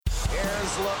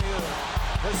Here's Lemieux.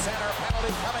 The center penalty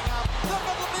coming up. Look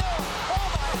at Lemieux. Oh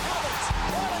my heavens.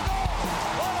 What a goal.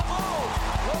 What a move.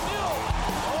 Lemieux.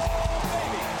 Oh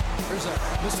baby. There's a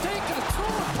mistake and a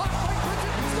throw. Puck by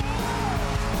Bridget.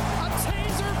 A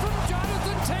taser from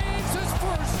Jonathan Toews is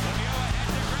first. Lemieux ahead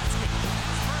to Gretzky.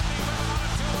 Murphy with him on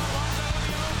a 2-on-1 to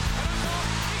Lemieux. And a goal.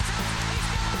 He shoots. He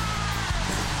scores.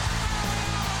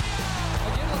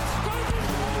 Again, let's go.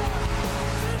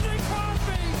 Sidney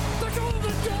Crosby. The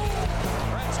golden goal.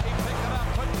 Gretzky picked it up.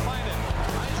 Couldn't find it.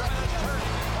 Yzerman is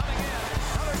turning and coming in.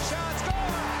 Another shot.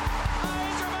 Score.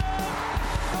 Yzerman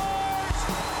scores.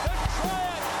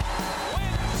 Detroit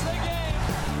wins the game.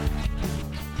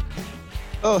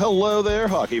 Oh, hello there,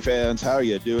 hockey fans. How are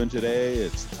you doing today?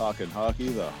 It's Talkin' Hockey,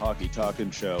 the Hockey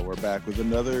Talkin' Show. We're back with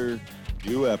another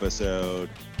new episode.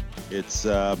 It's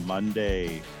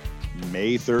Monday,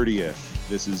 May 30th.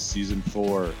 This is season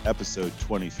 4, episode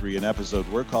 23, an episode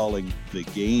we're calling The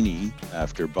Gainey,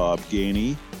 after Bob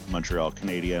Gainey, Montreal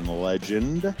Canadian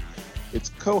legend. It's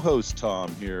co-host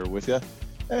Tom here with you.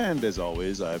 And as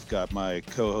always, I've got my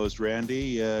co-host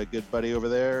Randy, good buddy over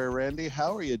there. Randy,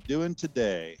 how are you doing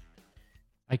today?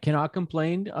 I cannot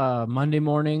complain. Monday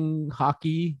morning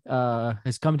hockey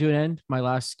has come to an end. My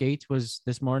last skate was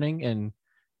this morning, and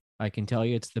I can tell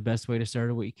you it's the best way to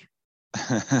start a week.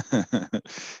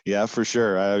 Yeah, for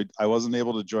sure. I wasn't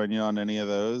able to join you on any of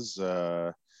those.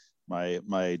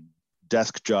 My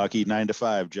desk jockey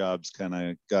 9-to-5 jobs kind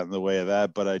of got in the way of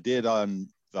that, but I did on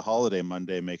the holiday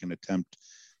Monday make an attempt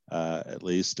at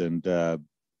least, and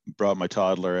brought my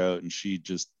toddler out, and she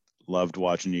just loved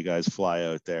watching you guys fly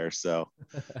out there. So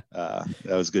that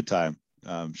was a good time.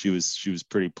 She was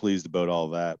pretty pleased about all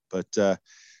that. But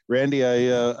Randy,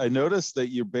 I noticed that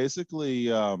you're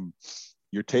basically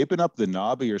you're taping up the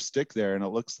knob of your stick there, and it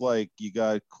looks like you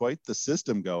got quite the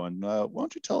system going. Why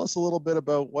don't you tell us a little bit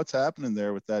about what's happening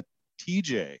there with that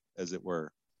TJ, as it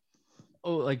were?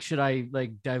 Oh, like, should I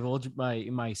like divulge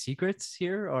my secrets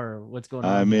here, or what's going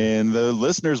on? I mean, the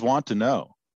listeners want to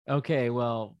know. Okay,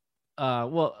 well,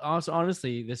 also,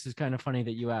 honestly, this is kind of funny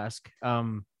that you ask.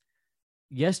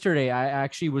 Yesterday, I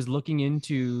actually was looking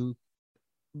into,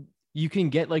 you can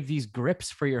get like these grips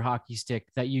for your hockey stick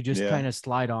that you just kind of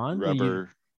slide on. Rubber.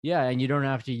 And you don't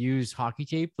have to use hockey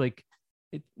tape. Like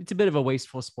it's a bit of a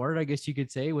wasteful sport, I guess you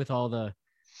could say, with all the,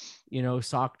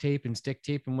 sock tape and stick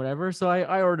tape and whatever. So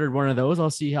I ordered one of those. I'll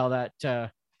see how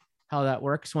that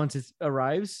works once it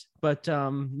arrives. But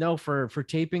no, for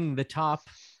taping the top,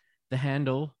 the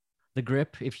handle, the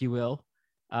grip, if you will,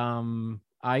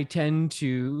 I tend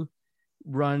to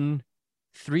run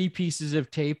 3 pieces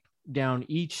of tape down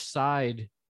each side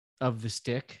of the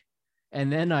stick,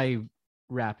 and then I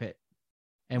wrap it.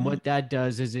 And what that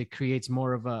does is it creates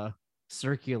more of a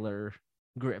circular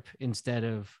grip instead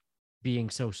of being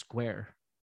so square.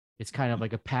 It's kind of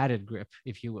like a padded grip,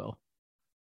 if you will.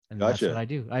 And Gotcha. That's what I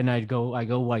do. And I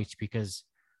go white because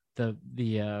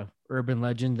the urban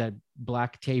legend that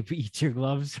black tape eats your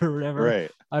gloves or whatever.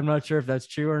 Right. I'm not sure if that's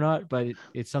true or not, but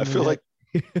it's something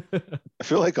I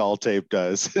feel like all tape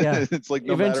does. Yeah. It's like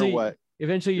no matter what.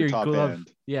 Eventually your your top glove,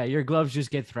 end. your gloves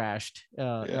just get thrashed.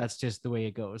 That's just the way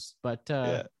it goes. But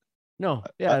no,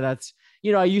 that's,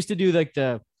 I used to do like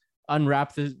the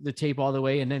unwrap the tape all the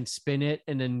way and then spin it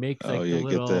and then make like the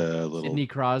little Sidney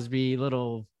Crosby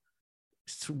little,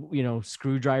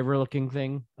 screwdriver looking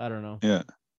thing. I don't know. Yeah.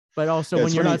 But also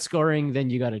when you're not scoring, then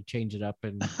you got to change it up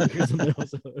and figure something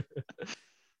else out.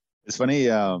 It's funny,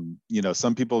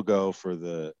 some people go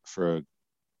for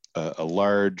a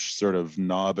large sort of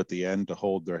knob at the end to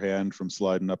hold their hand from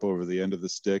sliding up over the end of the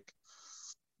stick.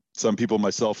 Some people,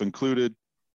 myself included,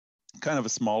 kind of a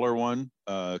smaller one,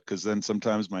 because then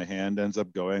sometimes my hand ends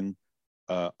up going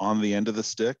on the end of the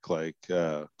stick, like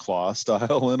claw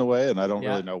style in a way, and I don't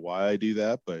really know why I do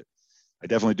that, but I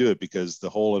definitely do it because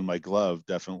the hole in my glove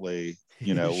definitely,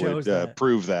 would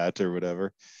prove that or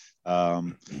whatever.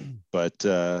 But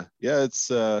it's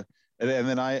and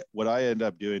then what I end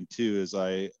up doing too is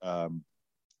I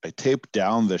tape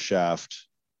down the shaft.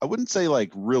 I wouldn't say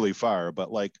like really far,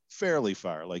 but like fairly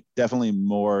far, like definitely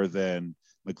more than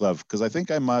my glove, because I think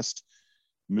I must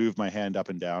move my hand up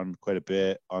and down quite a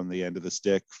bit on the end of the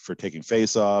stick for taking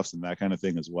face-offs and that kind of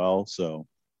thing as well. So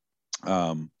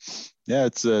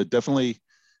it's definitely,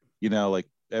 like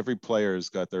every player's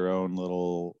got their own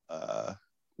little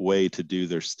way to do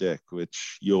their stick,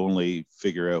 which you only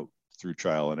figure out through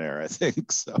trial and error, I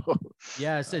think. So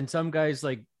yes, and some guys,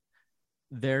 like,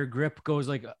 their grip goes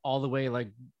like all the way like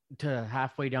to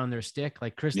halfway down their stick,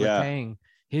 like Chris Letang.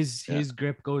 His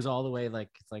grip goes all the way, like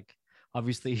it's like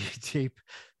obviously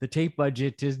the tape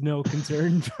budget is no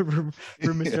concern for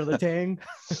Mr. Letang.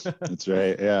 That's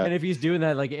right. Yeah. And if he's doing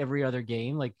that like every other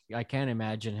game, like I can't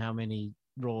imagine how many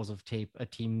rolls of tape a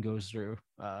team goes through.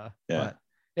 But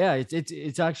yeah,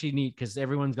 it's actually neat because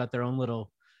everyone's got their own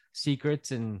little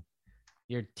secrets and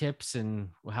your tips and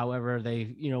however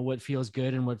they, what feels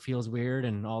good and what feels weird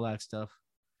and all that stuff.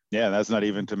 Yeah, that's not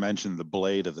even to mention the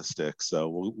blade of the stick.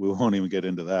 So we won't even get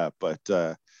into that. But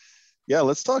yeah,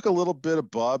 let's talk a little bit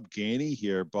of Bob Gainey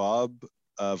here. Bob,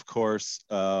 of course,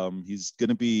 he's going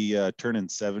to be turning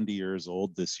 70 years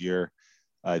old this year,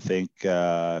 I think,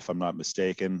 if I'm not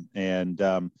mistaken.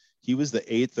 And he was the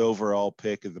 8th overall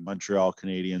pick of the Montreal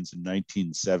Canadiens in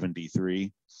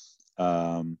 1973.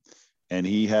 And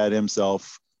he had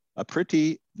himself a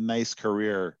pretty nice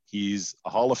career. He's a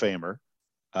Hall of Famer.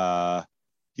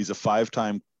 He's a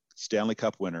 5-time Stanley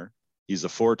Cup winner. He's a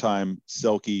 4-time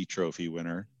Selke Trophy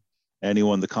winner. And he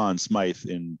won the Conn Smythe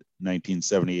in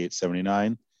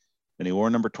 1978-79. And he wore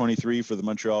number 23 for the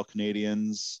Montreal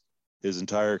Canadiens his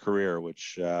entire career,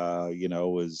 which,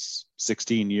 was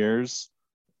 16 years,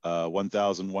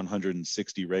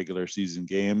 1,160 regular season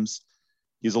games.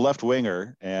 He's a left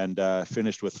winger and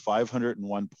finished with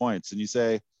 501 points. And you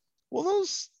say, well,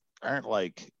 those aren't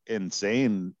like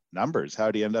insane numbers.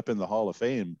 How do you end up in the Hall of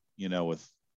Fame,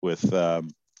 with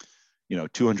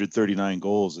 239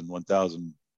 goals in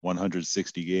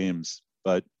 1,160 games?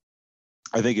 But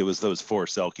I think it was those 4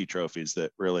 Selke trophies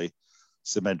that really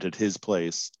cemented his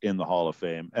place in the Hall of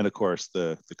Fame. And of course,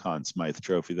 the Conn Smythe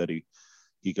trophy that he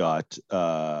got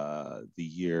the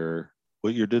year.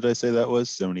 What year did I say that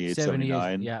was? 78,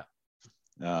 79. Yeah.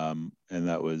 And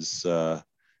that was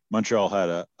Montreal had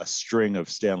a string of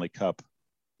Stanley Cup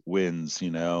wins,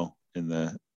 in the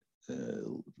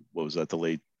what was that, the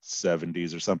late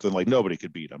 70s or something. Like nobody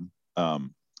could beat them.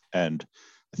 And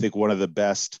I think one of the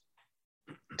best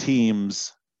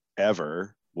teams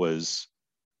ever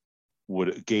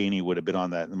Gainey would have been on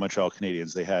that. The Montreal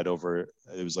Canadiens, they had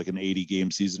it was like an 80 game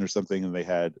season or something. And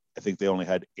I think they only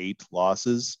had 8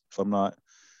 losses, if I'm not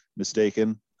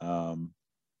mistaken. But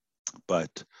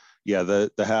yeah, the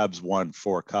Habs won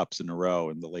 4 cups in a row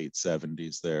in the late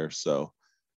 70s there. So,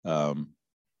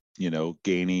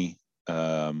 Gainey,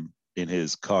 in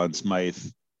his Conn Smythe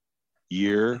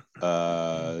year,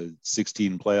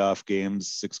 16 playoff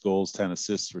games, 6 goals, 10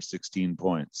 assists for 16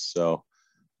 points. So,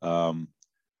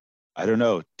 I don't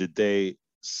know. Did they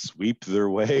sweep their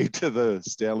way to the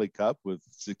Stanley Cup with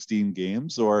 16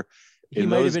 games, or he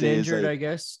might have been injured, I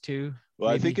guess, too. Well,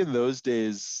 maybe. I think in those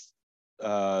days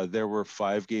there were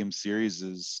 5-game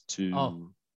series to.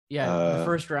 Oh, yeah. The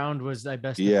first round was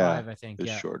best of 5, I think. It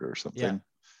was shorter or something. Yeah.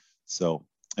 So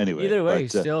anyway, either way,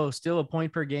 still a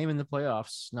point per game in the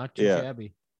playoffs. Not too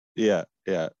shabby. Yeah,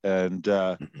 and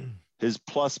his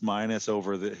plus minus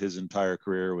over his entire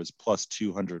career was plus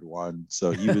 201.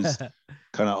 So he was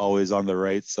kind of always on the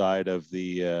right side of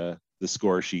the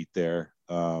score sheet there,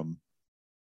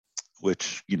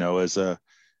 which,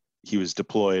 he was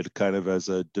deployed kind of as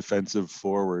a defensive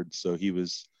forward. So he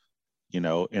was, in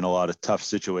a lot of tough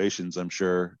situations, I'm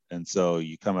sure. And so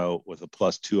you come out with a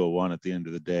plus 201 at the end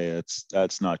of the day.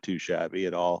 That's not too shabby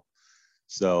at all.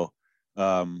 So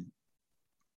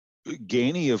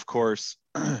Gainey, of course,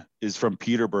 is from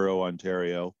Peterborough,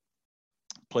 Ontario,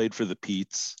 played for the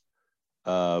Petes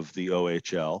of the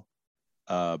OHL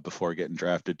before getting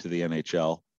drafted to the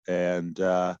NHL. And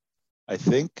I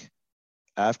think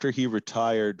after he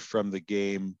retired from the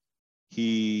game,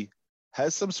 he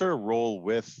has some sort of role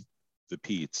with the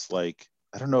Petes. Like,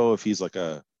 I don't know if he's like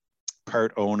a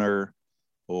part owner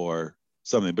or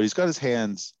something, but he's got his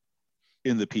hands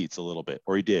in the Petes a little bit,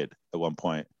 or he did at one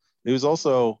point. He was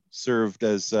also served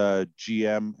as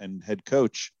GM and head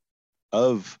coach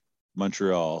of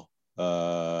Montreal.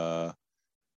 But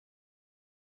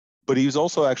he was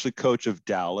also actually coach of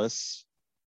Dallas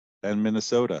and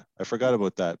Minnesota. I forgot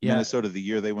about that. Yeah. Minnesota, the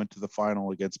year they went to the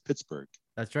final against Pittsburgh.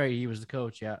 That's right. He was the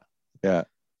coach. Yeah. Yeah.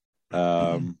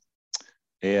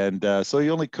 And so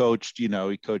he only coached, he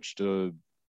coached 8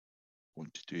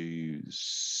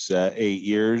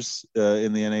 years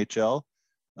in the NHL.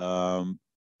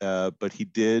 But he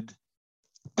did,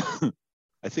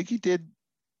 I think he did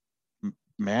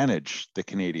manage the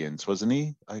Canadiens, wasn't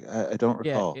he? I don't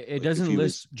recall. Yeah, it doesn't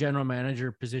list general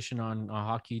manager position on a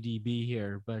Hockey DB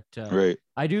here, but right.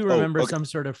 I do remember some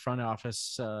sort of front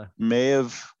office. May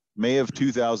of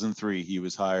 2003, he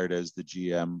was hired as the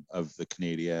GM of the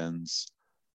Canadiens,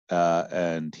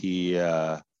 and he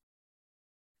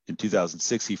in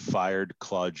 2006 he fired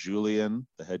Claude Julien,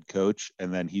 the head coach,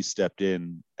 and then he stepped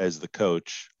in as the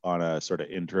coach on a sort of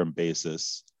interim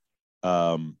basis.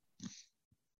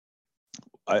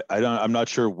 I'm not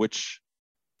sure which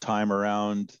time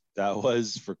around that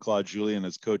was for Claude Julien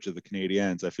as coach of the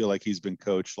Canadiens. I feel like he's been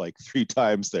coached like 3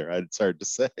 times there. It's hard to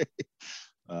say.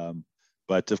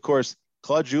 But of course,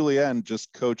 Claude Julien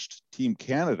just coached Team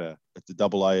Canada at the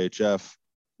IIHF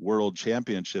World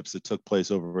Championships that took place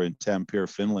over in Tampere,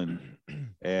 Finland.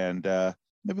 And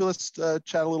maybe let's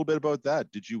chat a little bit about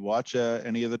that. Did you watch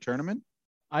any of the tournament?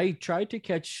 I tried to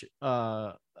catch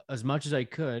as much as I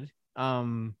could.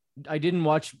 I didn't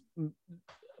watch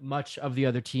much of the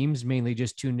other teams, mainly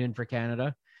just tuned in for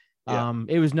Canada. Yeah.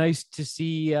 It was nice to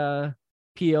see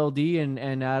PLD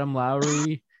and Adam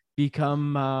Lowry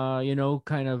become,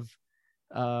 kind of,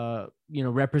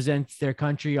 represent their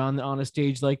country on a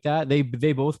stage like that. They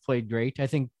both played great. I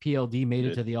think PLD made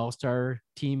it to the All-Star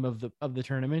team of the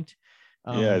tournament.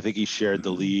 Yeah, I think he shared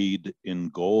the lead in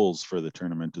goals for the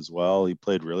tournament as well. He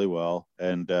played really well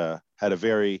and had a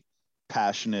very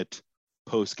passionate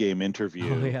post-game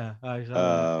interview. Oh yeah, I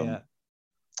saw that. Yeah,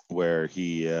 where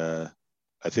he, I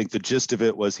think the gist of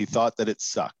it was he thought that it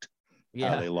sucked.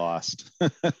 Yeah, they lost.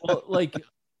 Well,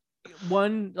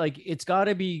 it's got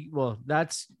to be. Well,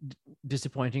 that's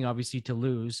disappointing, obviously, to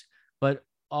lose. But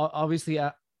obviously,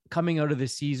 coming out of the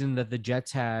season that the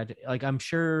Jets had, I'm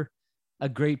sure a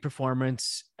great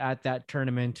performance at that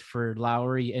tournament for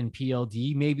Lowry and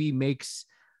PLD maybe makes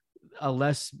a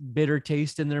less bitter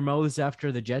taste in their mouths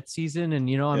after the Jets season. And,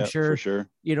 I'm for sure,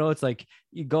 it's like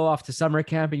you go off to summer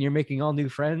camp and you're making all new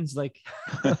friends. Like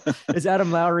is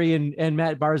Adam Lowry and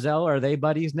Matt Barzell, are they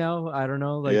buddies now? I don't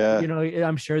know.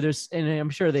 I'm sure I'm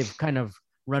sure they've kind of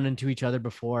run into each other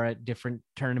before at different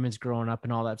tournaments growing up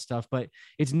and all that stuff, but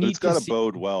it's neat. It's got to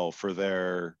bode well for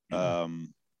their,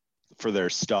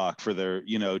 stock, for their,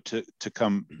 to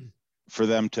come, for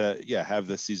them to have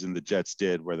the season the Jets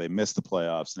did where they missed the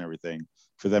playoffs and everything,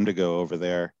 for them to go over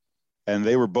there. And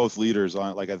they were both leaders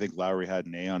on, I think Lowry had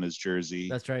an A on his jersey.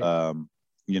 That's right.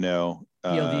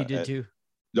 PLD did too.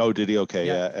 Oh, did he? Okay.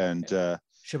 Yeah. And,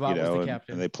 Shabbat was the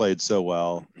captain. And they played so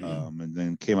well, and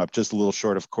then came up just a little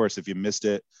short. Of course, if you missed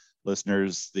it,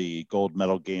 listeners, the gold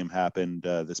medal game happened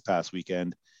this past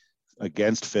weekend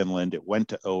against Finland. It went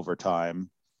to overtime.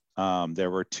 There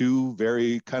were 2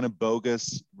 very kind of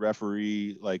bogus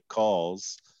referee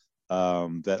calls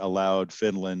that allowed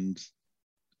Finland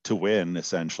to win.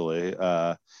 Essentially,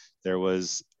 there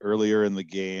was earlier in the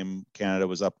game, Canada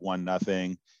was up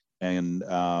 1-0,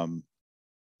 and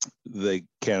the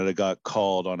Canada got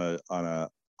called on a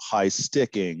high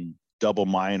sticking double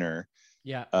minor,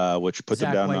 which put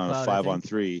them down on a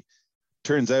 5-on-3.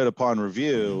 Turns out, upon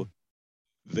review,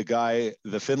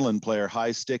 the Finland player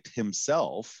high sticked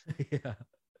himself,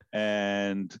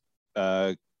 and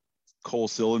Cole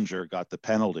Sillinger got the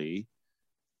penalty,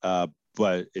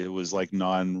 but it was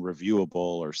non-reviewable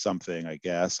or something, I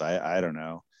guess. I don't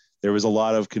know. There was a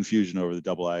lot of confusion over the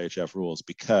IIHF rules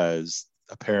because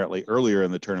apparently earlier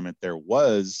in the tournament there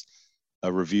was a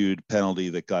reviewed penalty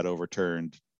that got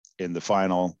overturned in the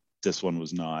final. This one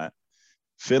was not.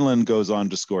 Finland goes on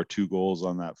to score 2 goals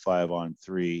on that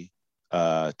 5-on-3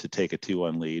 to take a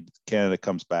 2-1 lead. Canada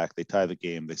comes back, they tie the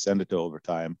game, they send it to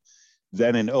overtime.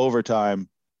 Then in overtime,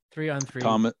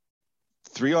 3-on-3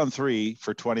 3-on-3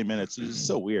 for 20 minutes. It was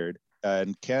so weird.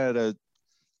 And Canada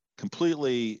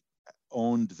completely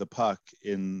owned the puck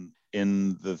in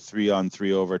the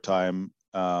 3-on-3 overtime.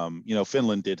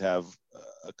 Finland did have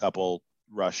a couple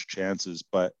rush chances,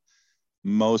 but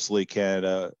mostly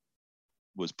Canada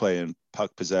was playing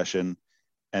puck possession.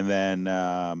 And then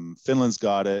Finland's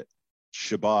got it.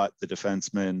 Shabbat, the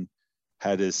defenseman,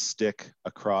 had his stick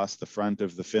across the front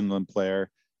of the Finland player.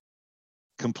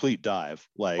 Complete dive.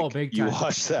 Big you time.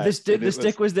 watch that. The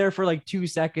stick was there for 2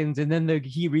 seconds, and then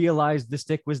he realized the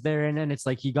stick was there, and then it's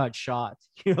he got shot.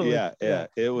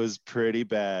 It was pretty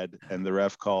bad. And the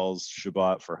ref calls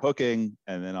Shabbat for hooking,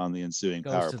 and then on the ensuing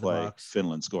power play,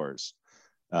 Finland scores.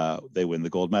 They win the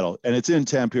gold medal, and it's in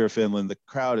Tampere, Finland. The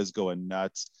crowd is going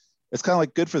nuts. It's kind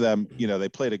of good for them. They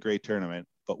played a great tournament,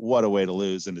 but what a way to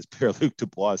lose. And as Pierre-Luc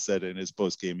Dubois said in his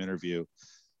post-game interview,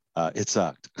 it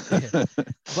sucked.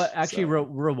 But actually,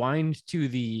 rewind to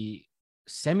the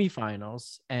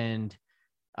semifinals, and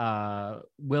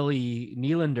Willie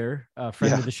Nylander, a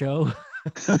friend of the show,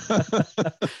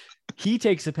 he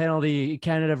takes a penalty.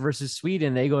 Canada versus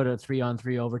Sweden, they go to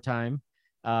 3-on-3 overtime.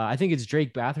 I think it's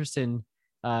Drake Batherson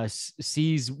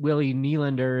sees Willie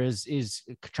Nylander is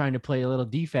trying to play a little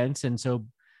defense, and so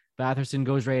Batherson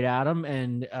goes right at him,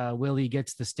 and Willie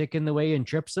gets the stick in the way and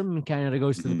trips him, and Canada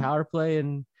goes to the power play,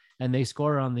 and they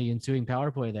score on the ensuing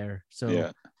power play there.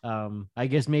 So I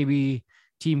guess maybe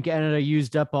Team Canada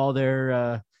used up all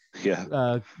their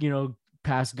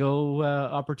pass go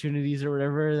opportunities or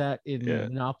whatever that in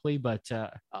Monopoly. But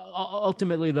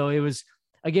ultimately, though, it was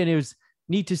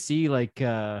neat to see. Like,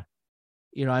 I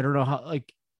don't know how,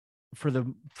 like,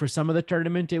 for some of the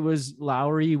tournament, it was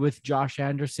Lowry with Josh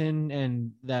Anderson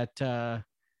and that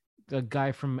the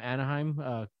guy from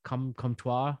Anaheim,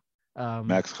 Comtois.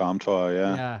 Max Comtois,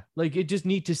 yeah. Like, it just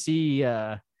neat to see.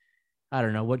 I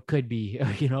don't know what could be,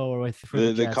 or for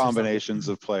the combinations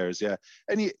of players. Yeah.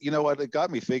 And you know what, it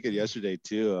got me thinking yesterday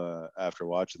too, after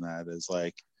watching that, is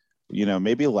like,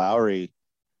 maybe Lowry,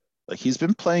 like, he's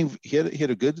been playing, he had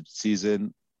a good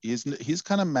season. He's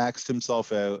kind of maxed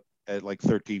himself out at like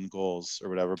 13 goals or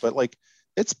whatever, but like,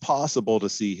 it's possible to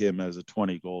see him as a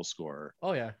 20 goal scorer.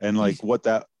 Oh yeah. And like what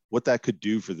that could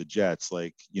do for the Jets.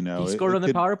 Like, he scored on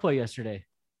the power play yesterday.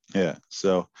 Yeah.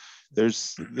 So there's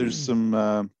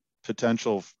some,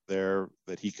 potential there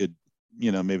that he could,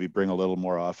 maybe bring a little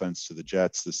more offense to the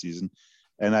Jets this season.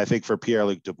 And I think for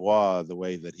Pierre-Luc Dubois, the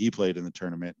way that he played in the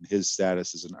tournament and his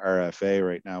status as an RFA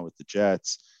right now with the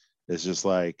Jets is just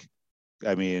like,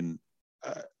 I mean,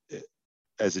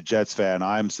 as a Jets fan,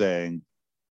 I'm saying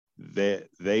they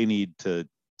need to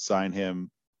sign him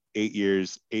 8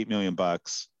 years, $8 million,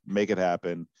 make it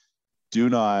happen. Do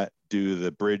not do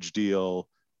the bridge deal,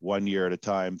 1 year at a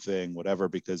time thing, whatever,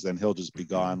 because then he'll just be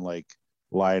gone like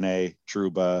Laine,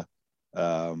 Trouba,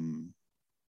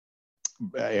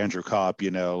 Andrew Kopp,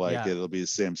 It'll be the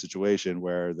same situation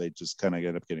where they just kind of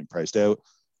end up getting priced out.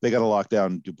 They got to lock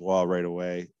down Dubois right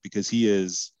away because he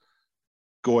is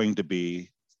going to be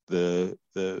the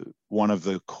one of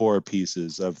the core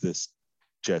pieces of this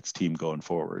Jets team going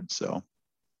forward. So,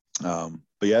 but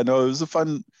yeah, no, it was a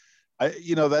fun,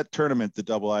 that tournament, the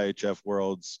double IHF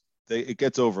Worlds, it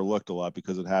gets overlooked a lot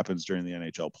because it happens during the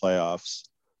NHL playoffs.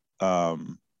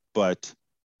 But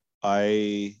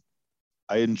I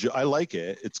like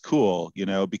it. It's cool,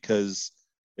 because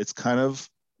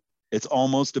it's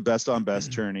almost a best on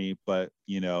best tourney, but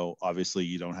obviously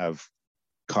you don't have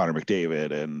Connor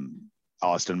McDavid and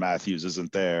Austin Matthews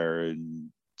isn't there and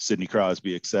Sidney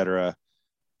Crosby, etc.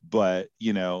 But,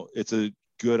 it's a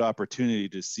good opportunity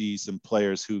to see some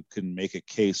players who can make a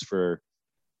case for,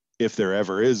 if there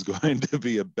ever is going to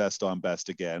be a best on best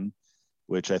again,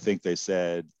 which I think they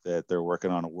said that they're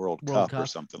working on a World Cup or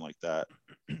something like that.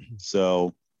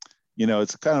 So,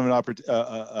 it's kind of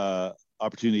an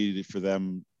opportunity for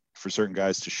them, for certain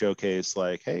guys to showcase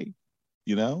like, hey,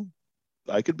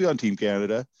 I could be on Team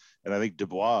Canada. And I think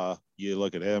Dubois, you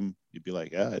look at him, you'd be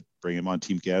like, yeah, I'd bring him on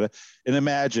Team Canada. And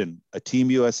imagine a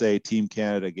Team USA, Team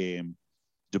Canada game,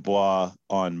 Dubois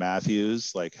on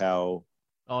Matthews, like how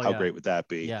great would that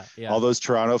be? Yeah. All those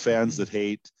Toronto fans that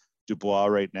hate Dubois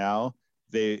right now,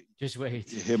 they just wait.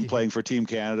 Him playing for Team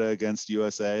Canada against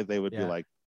USA, they would be like,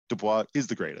 Dubois is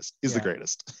the greatest. He's the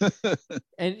greatest.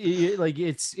 And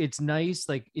it's nice,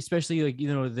 like, especially like,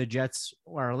 the Jets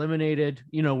are eliminated.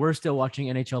 We're still watching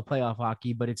NHL playoff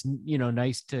hockey, but it's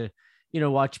nice to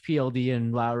watch PLD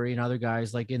and Lowry and other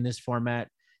guys like in this format.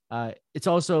 It's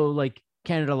also like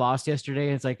Canada lost yesterday,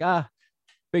 and it's like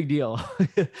big deal.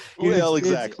 Well,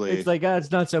 exactly. It's like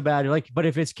it's not so bad. Like, but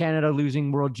if it's Canada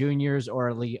losing World Juniors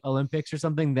or the Olympics or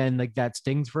something, then like that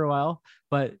stings for a while.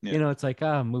 But it's like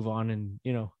move on, and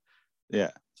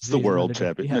yeah, it's the world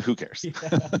champion. Yeah. Who cares?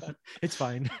 It's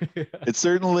fine. It's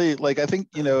certainly like, I think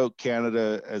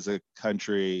Canada as a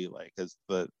country, like as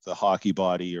the hockey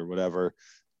body or whatever,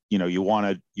 you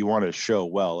want to show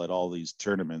well at all these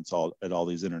tournaments, at all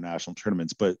these international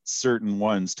tournaments, but certain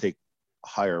ones take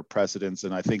higher precedence,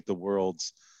 and I think the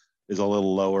Worlds is a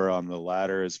little lower on the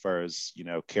ladder as far as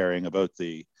caring about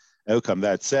the outcome.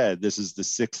 That said, this is the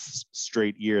 6th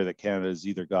straight year that Canada's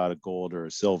either got a gold or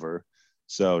a silver,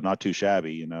 so not too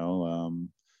shabby.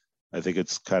 I think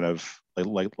it's kind of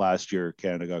like last year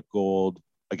Canada got gold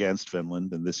against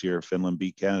Finland, and this year Finland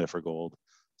beat Canada for gold,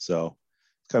 so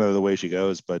it's kind of the way she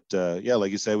goes. But yeah,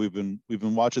 like you said, we've been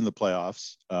watching the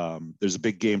playoffs. There's a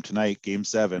big game tonight, Game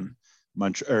 7.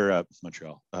 Montreal.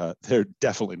 They're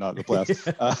definitely not in the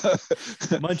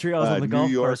playoffs. Montreal's on the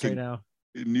golf course right now.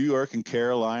 New York and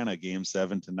Carolina, Game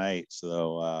 7 tonight.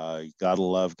 So you gotta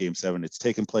love Game 7. It's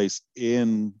taking place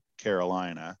in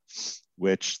Carolina,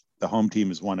 which the home team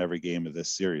has won every game of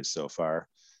this series so far.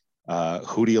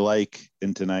 Who do you like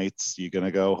in tonight's? You gonna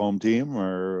go home team,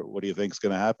 or what do you think is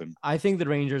gonna happen? I think the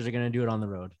Rangers are gonna do it on the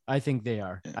road. I think they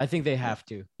are. Yeah. I think they have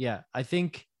to. Yeah, I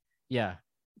think. Yeah.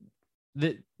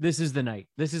 This is the night.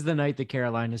 This is the night the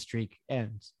Carolina streak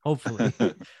ends, hopefully.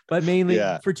 But mainly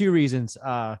for two reasons.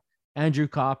 Andrew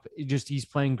Kopp, he's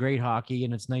playing great hockey,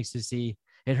 and it's nice to see.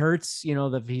 It hurts,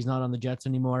 that he's not on the Jets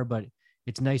anymore, but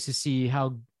it's nice to see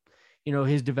how,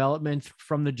 his development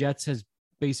from the Jets has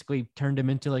basically turned him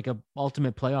into like a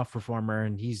ultimate playoff performer,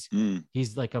 and he's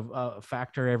like a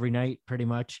factor every night pretty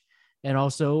much. And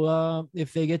also,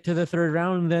 if they get to the third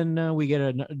round, then we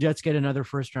get Jets get another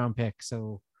first round pick.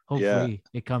 So hopefully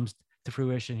it comes to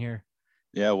fruition here.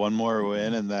 Yeah, one more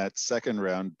win, and that second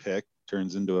round pick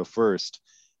turns into a first,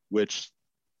 which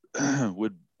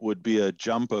would be a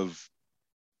jump of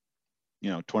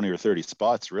 20 or 30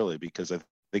 spots really, because I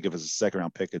think if it's a second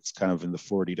round pick, it's kind of in the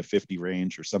 40 to 50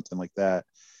 range or something like that.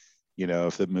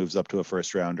 If it moves up to a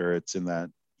first rounder, it's in that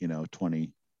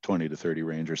 20 to 30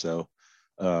 range or so.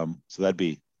 So that'd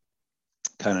be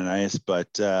kind of nice.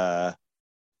 But I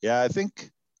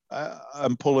think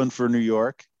I'm pulling for New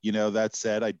York. That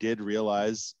said, I did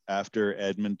realize after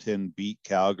Edmonton beat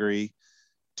Calgary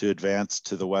to advance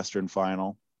to the Western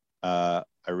Final, I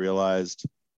realized,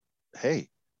 hey,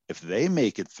 if they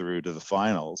make it through to the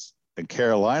finals and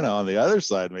Carolina on the other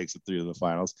side makes it through to the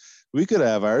finals, we could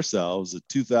have ourselves a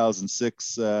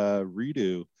 2006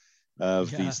 redo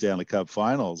of the Stanley Cup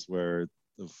Finals, where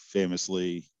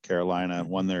famously Carolina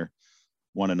won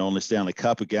and only Stanley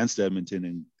Cup against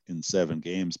Edmonton in 7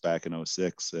 games back in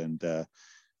 2006. And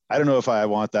I don't know if I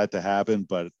want that to happen,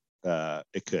 but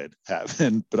it could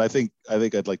happen. But I think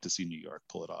I'd like to see New York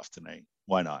pull it off tonight.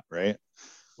 Why not, right?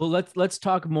 Well, let's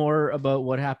talk more about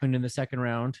what happened in the second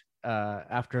round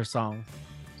after a song.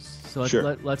 So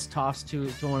let's toss to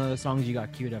one of the songs you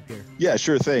got queued up here. Yeah,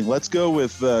 sure thing. Let's go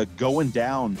with Going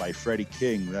Down by Freddie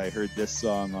King. I heard this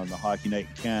song on the Hockey Night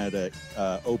in Canada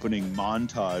opening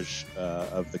montage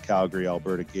of the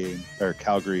Calgary-Alberta game, or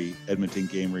Calgary-Edmonton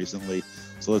game recently.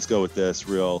 So let's go with this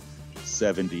real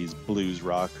 70s blues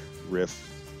rock riff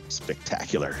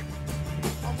spectacular.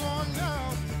 I'm going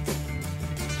down.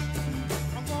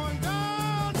 I'm going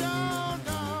down, down,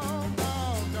 down,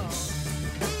 down, down.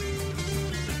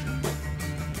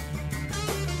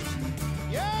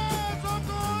 Yes, I'm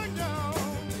going down.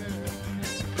 Yeah.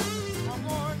 I'm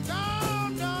going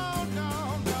down, down,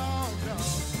 down, down, down.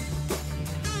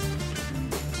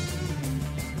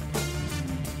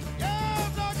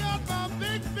 Yes, I got my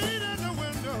big feet in the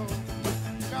window.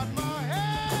 Got my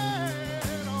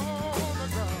head on the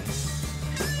ground.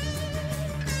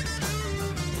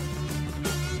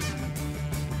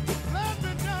 Let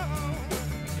me down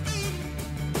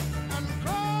and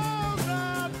close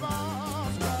that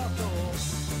boxcar door.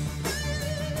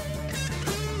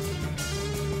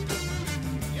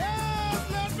 Yes,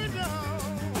 let me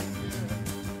down,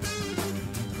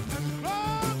 and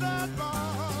close that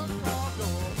boxcar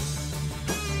door.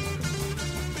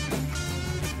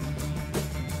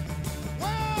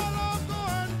 Well, I'm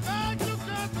going back to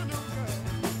Chattanooga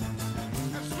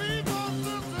and sweep on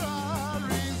Sister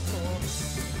Irene's floor.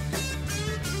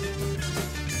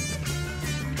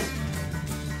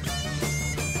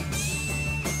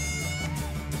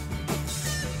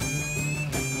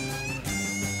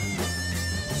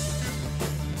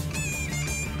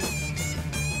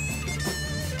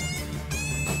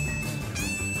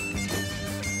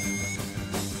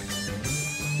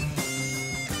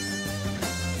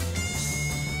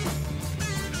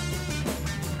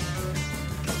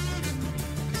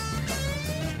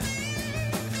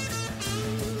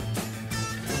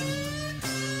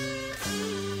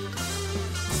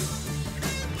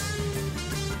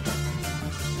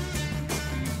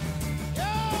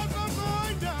 Yes, I'm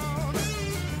going down.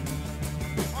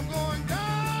 I'm going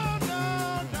down,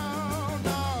 down, down,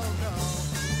 down, down.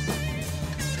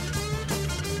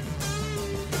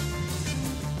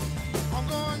 I'm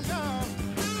going down.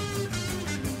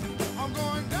 I'm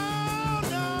going down,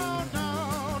 down,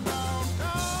 down, down,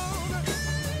 down.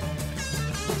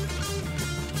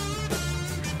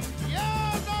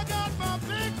 Yes, I got my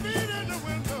big feet in the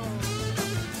window.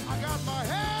 I got my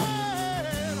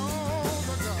head on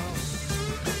the ground.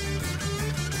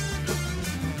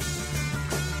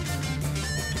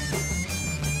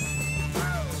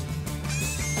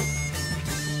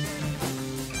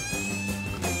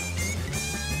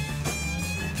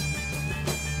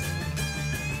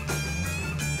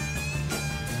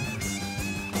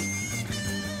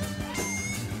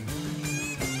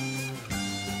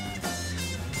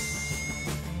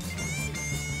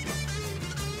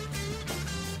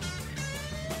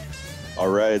 All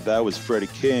right, that was Freddie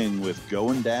King with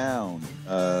Going Down.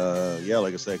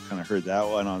 Like I said, I kind of heard that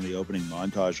one on the opening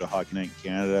montage of Hockey Night in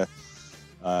Canada.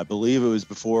 I believe it was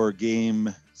before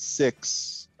Game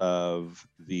 6 of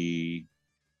the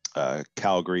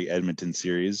Calgary-Edmonton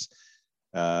series.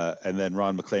 And then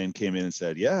Ron McLean came in and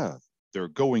said, yeah, they're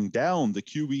going down the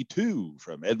QE2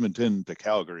 from Edmonton to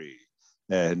Calgary.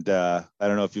 And I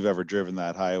don't know if you've ever driven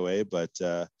that highway, but,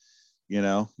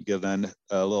 you get a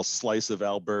little slice of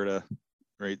Alberta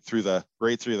right through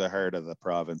the heart of the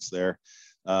province there.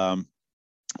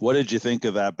 What did you think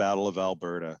of that Battle of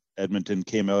Alberta? Edmonton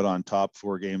came out on top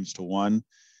 4-1,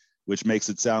 which makes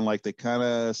it sound like they kind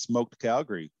of smoked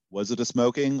Calgary. Was it a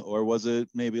smoking, or was it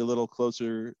maybe a little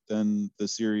closer than the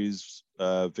series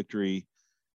victory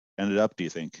ended up, do you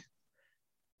think?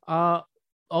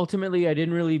 Ultimately, I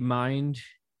didn't really mind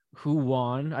who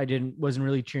won. Wasn't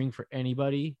really cheering for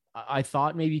anybody. I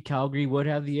thought maybe Calgary would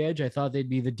have the edge. I thought they'd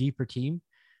be the deeper team,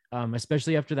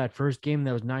 especially after that first game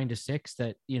that was 9-6.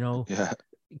 That Yeah,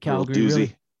 Calgary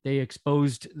really they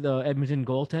exposed the Edmonton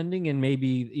goaltending, and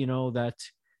maybe that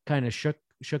kind of shook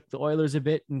the Oilers a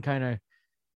bit, and kind of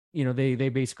they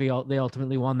basically they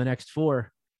ultimately won the next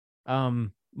 4.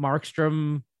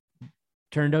 Markstrom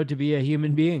turned out to be a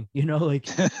human being, like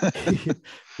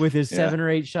with his 7 or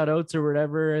 8 shutouts or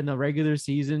whatever in the regular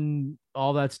season.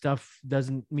 All that stuff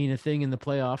doesn't mean a thing in the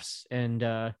playoffs,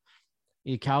 and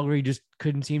Calgary just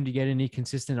couldn't seem to get any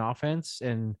consistent offense,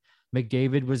 and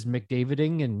McDavid was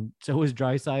McDaviding, and so was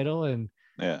Draisaitl, and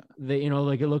they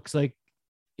it looks like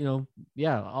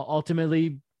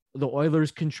ultimately the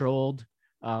Oilers controlled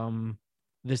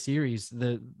the series,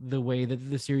 the way that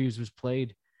the series was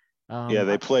played.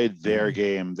 They played their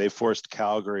game. They forced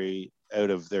Calgary out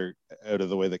of the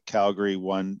way that Calgary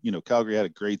won. Calgary had a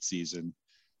great season,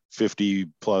 50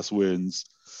 plus wins,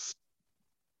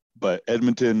 but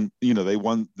Edmonton, they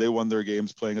won their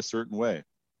games playing a certain way,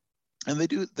 and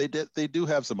they do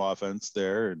have some offense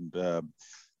there, and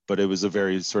but it was a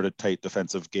very sort of tight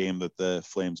defensive game that the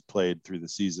Flames played through the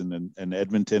season, and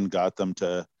Edmonton got them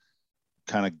to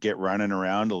kind of get running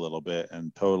around a little bit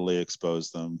and totally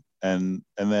expose them. And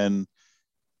then,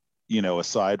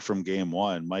 aside from game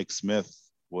 1, Mike Smith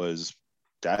was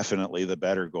definitely the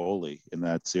better goalie in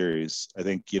that series. I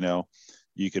think,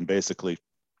 you can basically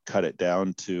cut it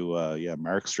down to,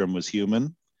 Markstrom was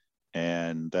human,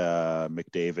 and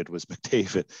McDavid was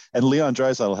McDavid. And Leon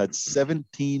Draisaitl had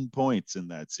 17 points in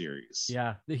that series.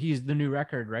 Yeah, he's the new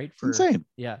record, right? For insane.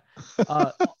 Yeah.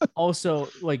 Also,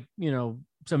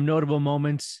 some notable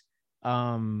moments.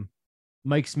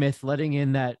 Mike Smith letting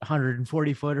in that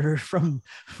 140 footer from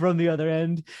the other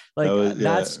end.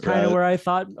 That's kind of where I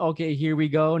thought, okay, here we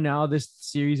go. Now this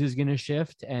series is going to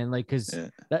shift. And Mike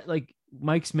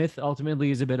Smith ultimately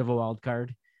is a bit of a wild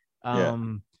card.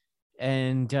 And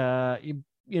I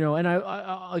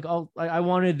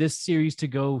wanted this series to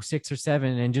go 6 or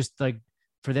 7, and just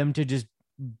for them to just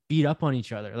beat up on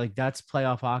each other. That's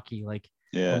playoff hockey.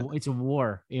 It's a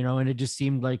war, and it just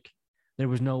seemed like there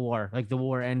was no war. The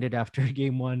war ended after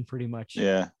game 1 pretty much.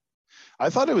 Yeah. I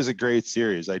thought it was a great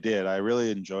series. I did. I really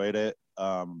enjoyed it.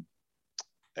 When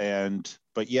you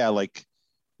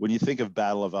think of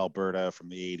Battle of Alberta from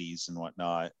the 80s and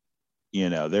whatnot,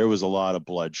 there was a lot of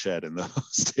bloodshed in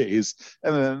those days.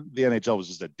 And then the NHL was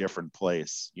just a different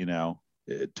place, to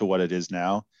what it is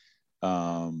now.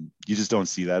 You just don't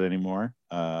see that anymore.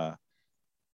 But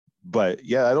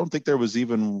yeah, I don't think there was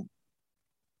even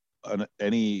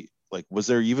was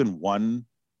there even one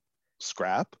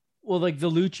scrap? Well, the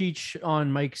Lucic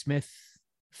on Mike Smith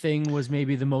thing was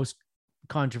maybe the most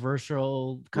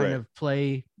controversial kind of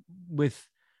play, with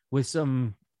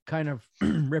some kind of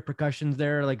repercussions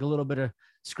there, a little bit of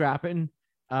scrapping.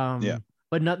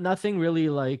 But nothing really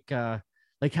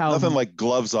how nothing like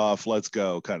gloves off, let's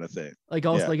go kind of thing.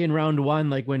 In round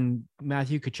 1, when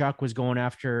Matthew Tkachuk was going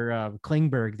after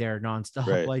Klingberg there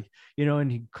nonstop, right.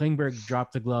 And Klingberg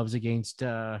dropped the gloves against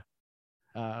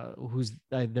who's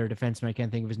their defenseman. I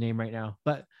can't think of his name right now,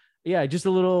 but yeah, just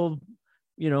a little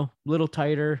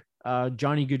tighter.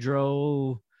 Johnny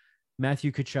Gaudreau,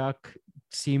 Matthew Tkachuk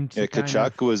seemed to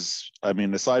Tkachuk was,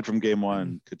 aside from game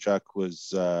 1, Tkachuk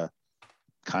was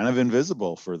kind of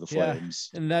invisible for the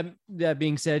Flames. And that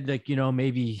being said,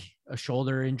 maybe a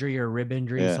shoulder injury or rib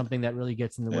injury is something that really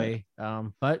gets in the way.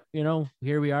 But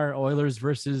here we are, Oilers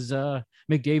versus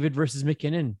McDavid versus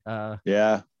McKinnon.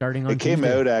 Starting on it came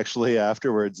Tuesday. out actually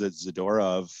afterwards that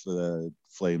Zadorov, the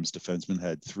Flames defenseman,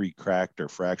 had 3 cracked or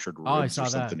fractured ribs or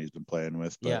something he's been playing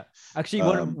with. But, actually,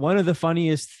 one of the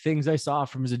funniest things I saw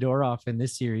from Zadorov in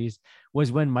this series was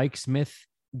when Mike Smith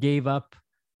gave up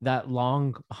that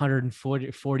long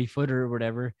 140 footer or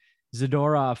whatever.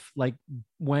 Zadorov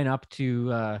went up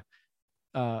to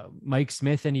Mike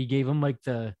Smith, and he gave him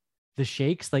the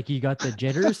shakes, he got the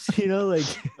jitters.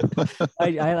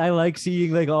 I like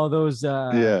seeing all those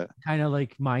kind of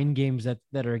mind games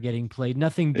that are getting played.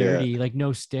 Nothing dirty,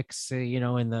 no sticks,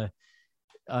 in the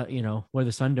where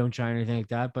the sun don't shine or anything like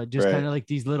that, but just kind of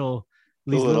these little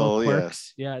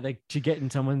quirks, to get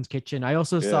in someone's kitchen. I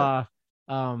also saw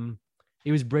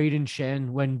it was Braden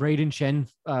Shen, when Braden Shen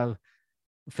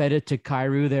fed it to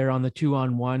Kyrou there on the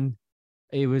 2-on-1.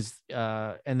 It was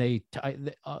and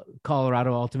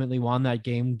Colorado ultimately won that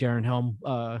game. Darren Helm,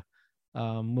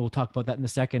 we'll talk about that in a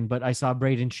second, but I saw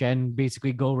Braden Shen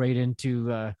basically go right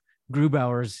into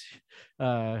Grubauer's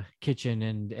kitchen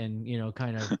and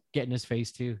kind of get in his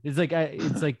face too. It's like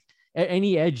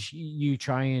any edge you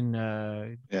try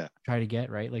and try to get,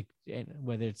 right? Like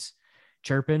whether it's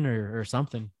chirping or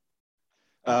something.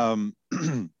 What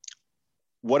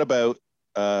about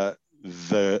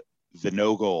the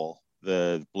no goal,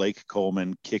 the Blake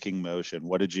Coleman kicking motion?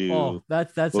 What did you? Oh,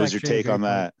 that's what was your actually a take great on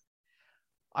that? point.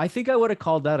 I think I would have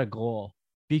called that a goal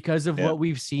because of Yeah. what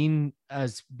we've seen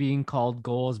as being called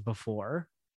goals before.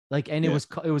 Like, and Yeah.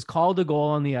 it was called a goal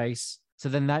on the ice. So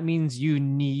then that means you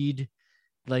need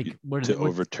like To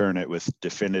overturn it with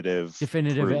definitive proof.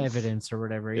 evidence or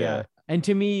whatever. Yeah. Yeah. And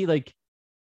to me, like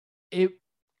it,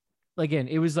 again,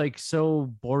 it was like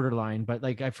so borderline, but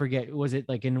like, I forget, was it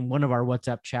like in one of our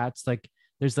WhatsApp chats, like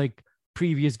there's like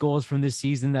previous goals from this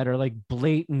season that are like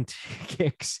blatant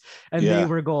kicks and they Yeah.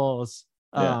 were goals.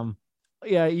 Yeah.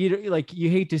 Yeah, you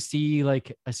hate to see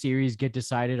like a series get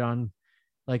decided on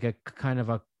like a kind of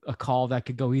a call that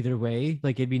could go either way.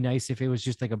 Like it'd be nice if it was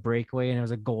just like a breakaway and it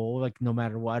was a goal, like no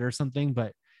matter what or something.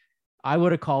 But I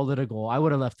would have called it a goal. I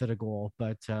would have left it a goal.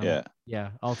 But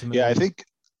ultimately, Yeah, I think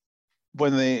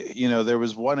when they, there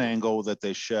was one angle that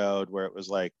they showed where it was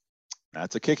like,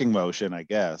 that's a kicking motion, I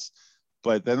guess.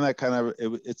 But then that kind of,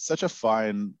 it's such a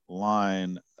fine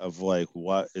line of like,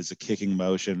 what is a kicking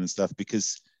motion and stuff,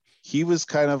 because he was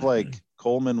kind of like,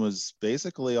 Coleman was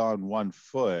basically on one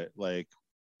foot. Like,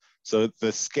 so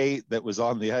the skate that was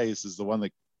on the ice is the one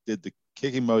that did the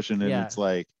kicking motion. And it's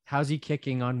like, how's he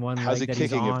kicking on one how's leg he that he's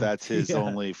kicking if on? that's his Yeah.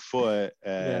 only foot?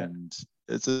 And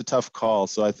it's a tough call.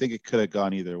 So I think it could have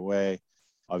gone either way.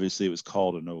 Obviously, it was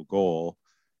called a no goal.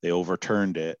 They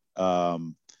overturned it.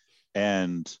 And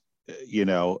I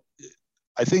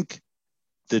think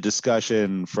the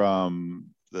discussion from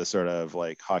the sort of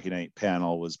like Hockey Night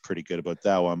panel was pretty good about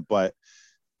that one. But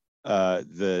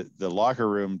the locker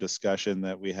room discussion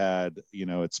that we had,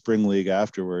 at Spring League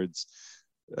afterwards,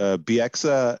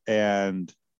 Bieksa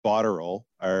and Botterill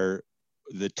are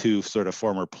the two sort of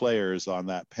former players on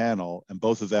that panel, and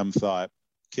both of them thought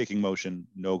kicking motion,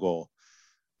 no goal.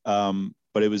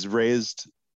 But it was raised,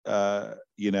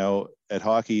 at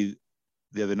hockey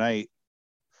the other night.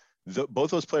 Both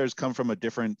those players come from a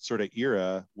different sort of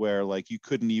era where like you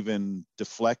couldn't even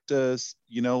deflect us,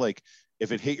 like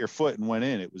if it hit your foot and went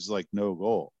in, it was like no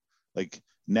goal. Like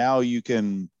now you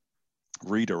can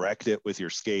redirect it with your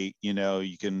skate, you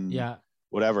can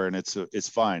whatever, and it's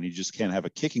fine. You just can't have a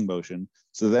kicking motion.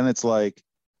 So then it's like,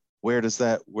 where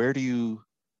do you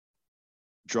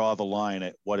draw the line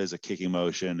at what is a kicking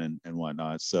motion and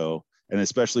whatnot? So, and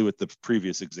especially with the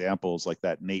previous examples like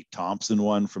that Nate Thompson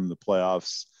one from the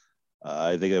playoffs,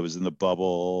 I think it was in the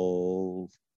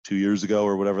bubble 2 years ago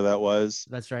or whatever that was.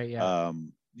 That's right.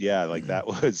 Yeah. Like that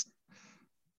was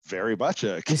very much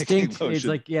a distinct. Motion. It's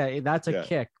like, that's a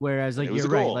kick. Whereas like you're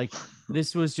right, like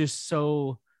this was just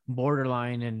so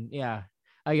borderline. And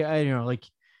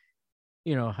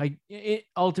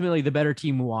ultimately the better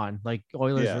team won. Like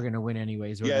Oilers were going to win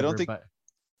anyways. Whatever,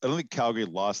 I don't think Calgary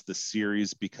lost the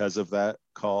series because of that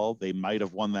call. They might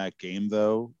have won that game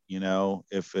though,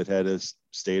 if it had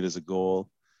stayed as a goal,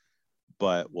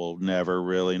 but we'll never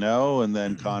really know. And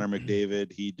then Connor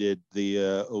McDavid, he did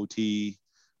the OT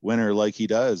winner like he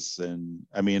does. And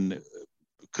I mean,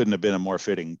 couldn't have been a more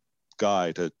fitting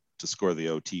guy to score the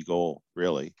OT goal,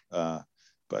 really.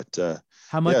 But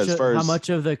how much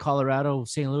of the Colorado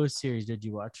St. Louis series did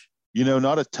you watch?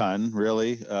 Not a ton,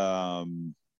 really.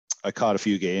 I caught a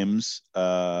few games,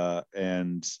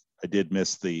 and I did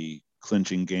miss the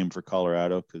clinching game for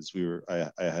Colorado because I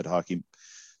had hockey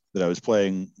that I was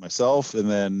playing myself, and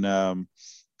then,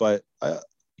 but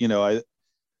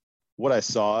what I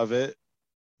saw of it,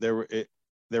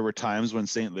 there were times when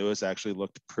St. Louis actually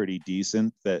looked pretty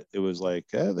decent. That it was like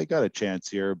they got a chance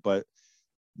here, but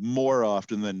more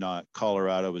often than not,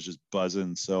 Colorado was just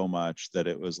buzzing so much that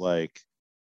it was like,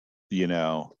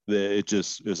 it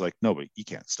was like, nobody, you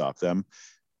can't stop them.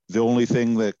 The only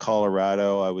thing that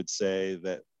Colorado, I would say,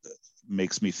 that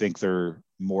makes me think they're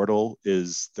mortal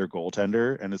is their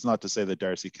goaltender. And it's not to say that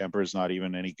Darcy Kemper is not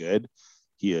even any good.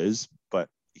 He is, but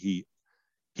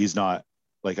he's not,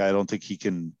 like, I don't think he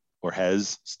can or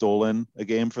has stolen a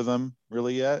game for them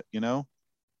really yet,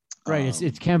 Right.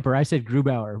 It's Kemper. I said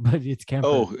Grubauer, but it's Kemper.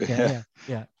 Oh,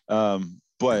 yeah.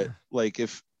 But like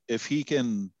if he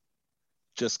can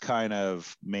just kind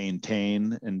of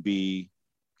maintain and be,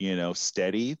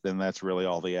 steady, then that's really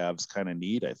all the Avs kind of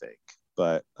need, I think.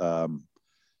 But,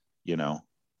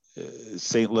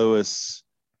 St. Louis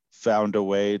found a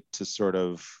way to sort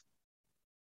of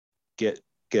get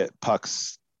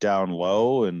pucks down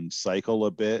low and cycle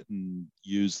a bit and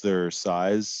use their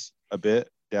size a bit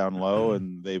down low,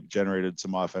 and they've generated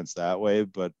some offense that way.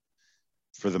 But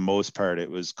for the most part, it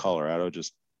was Colorado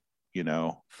just,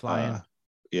 Flying.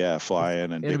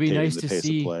 Flying and It'll be dictating nice the to pace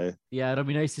see. of play. Yeah, it'll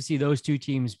be nice to see those two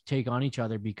teams take on each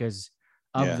other because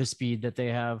of the speed that they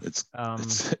have. It's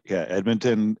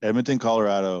Edmonton,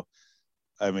 Colorado.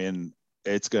 I mean,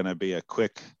 it's going to be a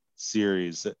quick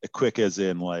series, quick as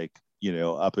in like,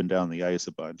 up and down the ice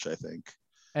a bunch, I think,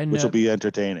 and which will be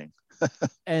entertaining.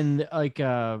 And like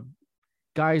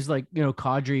guys like,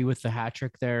 Kadri with the hat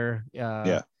trick there.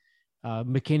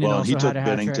 McKinnon also he took had a hat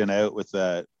Bennington trick. out with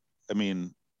that. I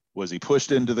mean, was he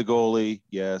pushed into the goalie?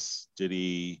 Yes. Did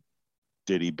he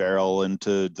barrel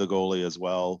into the goalie as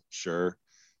well? Sure.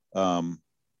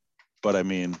 But I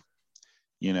mean,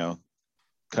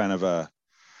 kind of a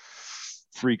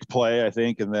freak play, I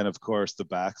think. And then of course the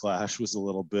backlash was a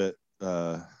little bit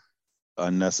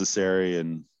unnecessary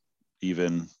and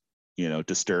even,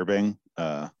 disturbing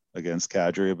against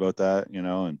Kadri about that,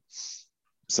 and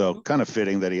so kind of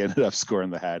fitting that he ended up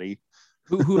scoring the Hattie.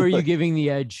 Who are you giving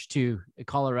the edge to?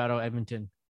 Colorado,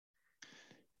 Edmonton?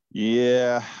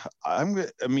 Yeah, I'm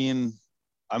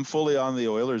fully on the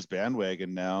Oilers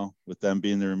bandwagon now with them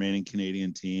being the remaining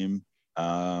Canadian team.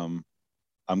 I'm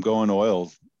going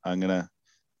Oil. I'm gonna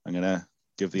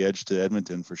give the edge to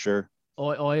Edmonton for sure.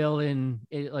 Oil in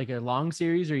like a long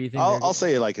series, or you think? I'll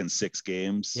say like in 6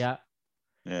 games. Yeah.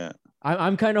 Yeah.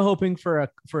 I'm kind of hoping for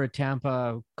a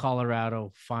Tampa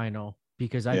Colorado final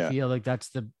because I feel like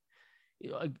that's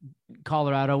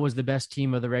Colorado was the best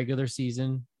team of the regular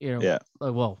season, Yeah.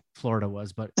 Well, Florida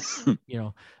was, but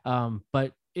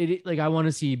but it like I want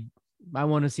to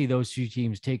see those two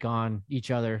teams take on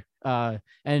each other.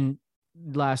 And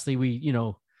lastly,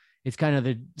 it's kind of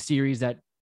the series that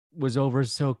was over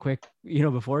so quick,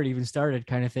 before it even started,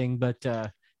 kind of thing. But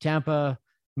Tampa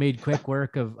made quick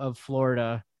work of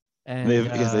Florida. And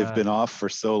they've been off for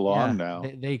so long now.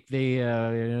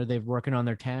 They're working on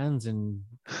their tans and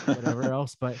whatever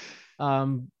else. But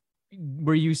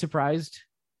were you surprised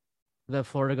that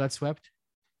Florida got swept?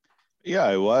 Yeah,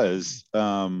 I was.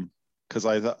 Because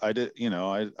I thought I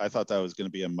thought that was going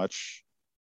to be a much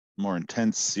more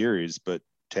intense series, but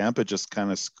Tampa just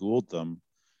kind of schooled them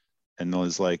and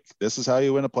was like, "This is how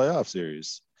you win a playoff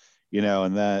series,"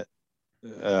 and that.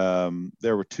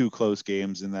 There were 2 close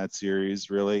games in that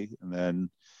series, really, and then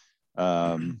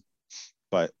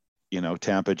but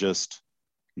Tampa just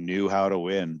knew how to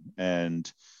win,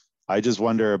 and I just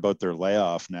wonder about their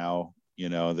layoff now.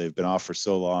 They've been off for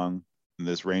so long, and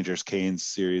this Rangers Canes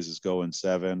series is going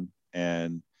 7,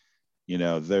 and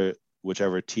they're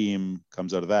whichever team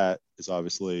comes out of that is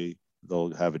obviously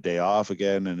they'll have a day off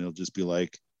again, and it'll just be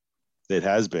like it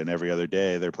has been every other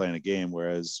day they're playing a game,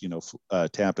 whereas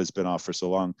Tampa's been off for so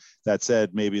long. That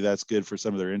said, maybe that's good for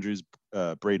some of their injuries.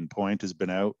 Braden Point has been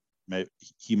out.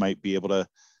 He might be able to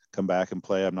come back and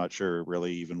play. I'm not sure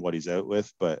really even what he's out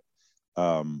with, but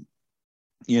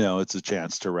it's a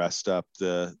chance to rest up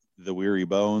the weary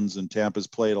bones. And Tampa's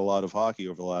played a lot of hockey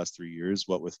over the last 3 years,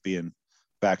 what with being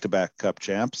back-to-back Cup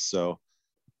champs, so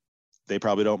they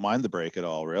probably don't mind the break at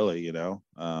all, really.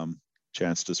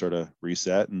 Chance to sort of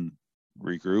reset and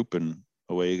regroup, and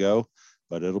away you go.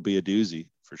 But it'll be a doozy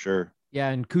for sure. Yeah,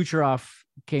 and Kucherov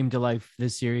came to life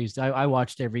this series. I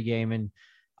watched every game, and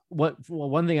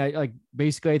one thing I like,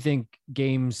 basically I think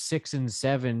games 6 and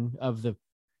 7 of the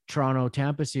Toronto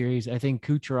Tampa series, I think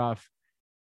Kucherov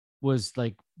was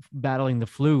like battling the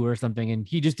flu or something, and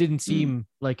he just didn't seem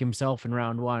like himself in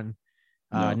round 1.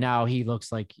 No. Now he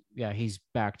looks like he's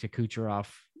back to Kucherov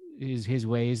his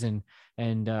ways, and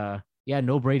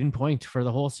no Braden Point for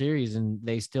the whole series, and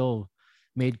they still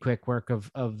made quick work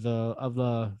of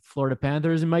the Florida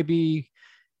Panthers. It might be,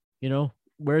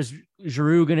 where's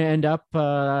Giroux going to end up?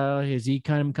 Is he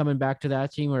kind of coming back to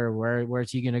that team, or where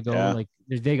is he going to go? Yeah. Like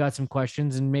they got some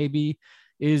questions, and maybe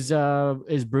is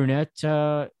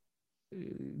Brunette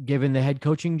given the head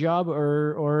coaching job,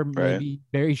 or maybe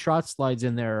Barry Trotz slides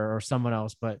in there, or someone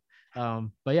else. But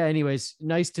yeah, anyways,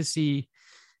 nice to see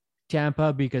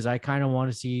Tampa, because I kind of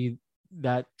want to see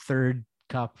that third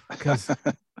cup, because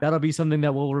that'll be something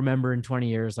that we'll remember in 20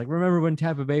 years. Like, remember when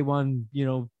Tampa Bay won,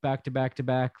 back to back to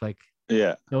back? Like,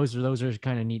 those are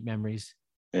kind of neat memories.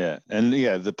 Yeah. And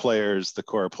the players, the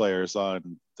core players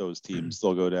on those teams,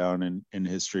 they'll go down in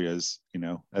history as,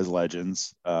 as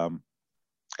legends,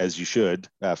 as you should,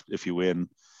 if you win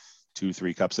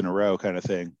 2-3 cups in a row, kind of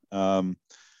thing.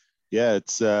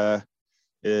 It's the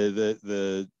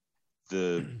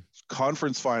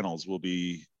conference finals will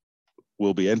be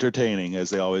will be entertaining,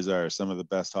 as they always are. Some of the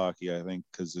best hockey, I think,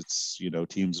 because it's,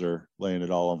 teams are laying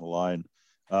it all on the line.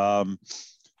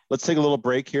 Let's take a little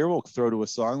break here. We'll throw to a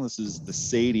song. This is the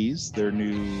Sadies, their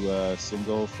new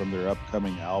single from their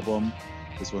upcoming album.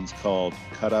 This one's called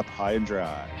Cut Up High and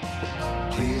Dry.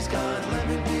 Please God, let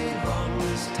me be wrong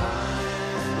this time.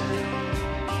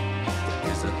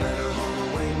 Is a better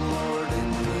home awaiting, Lord,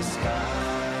 in the sky?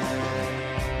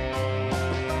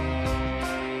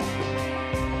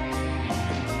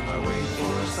 I wait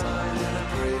for a sign and I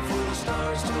pray for the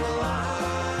stars to align,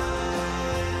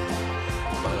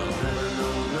 but I'll never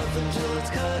know nothing till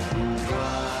it's cut and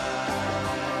dry.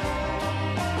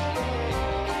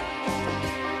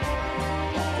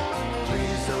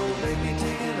 Please don't make me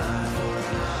take an eye for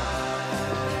an eye.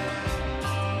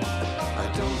 I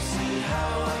don't see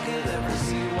how I could ever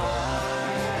see why.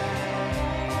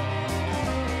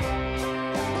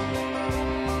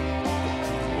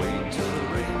 Wait till the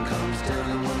rain comes down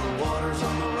and when the water's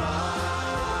on the rise.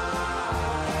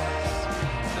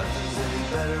 Nothing's any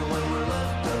better when we're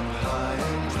left up high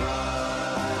and dry.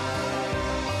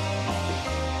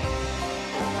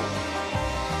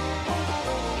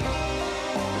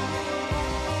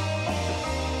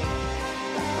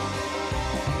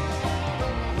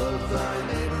 Love thy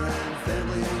neighbor and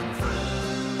family and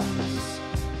friends.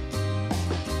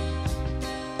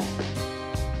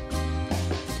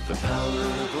 The power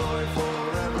and the glory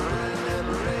forever and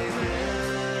ever, amen.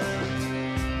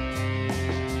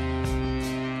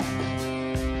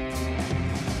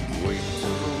 Wait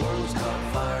till the world's caught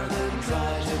fire, then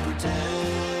try to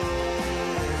pretend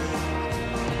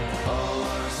all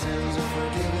our sins are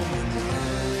forgiven in the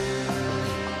end.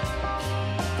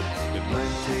 It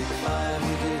might take 5,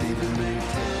 we could even make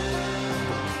 10.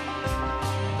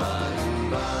 By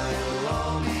and by, it'll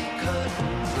all be cut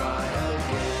and dry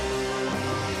again.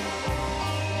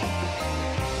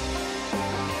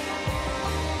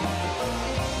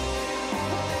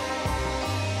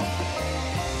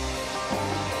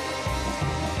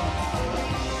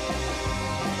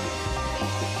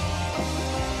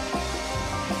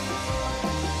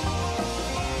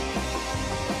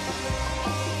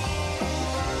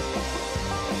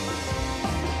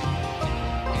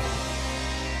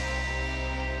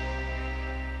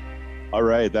 All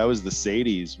right, that was the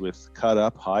Sadies with Cut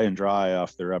Up High and Dry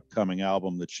off their upcoming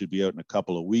album that should be out in a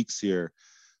couple of weeks here.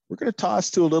 We're going to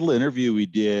toss to a little interview we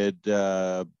did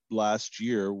last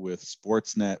year with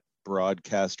Sportsnet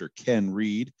broadcaster Ken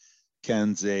Reid.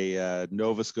 Ken's a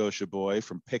Nova Scotia boy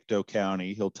from Pictou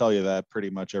County. He'll tell you that pretty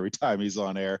much every time he's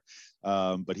on air.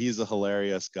 But he's a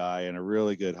hilarious guy and a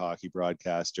really good hockey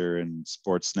broadcaster and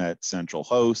Sportsnet Central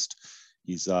host.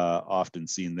 He's often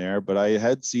seen there, but I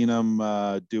had seen him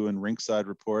doing rinkside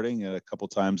reporting a couple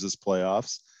times this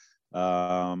playoffs.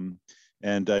 Yeah,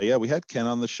 we had Ken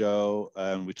on the show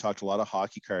and we talked a lot of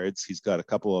hockey cards. He's got a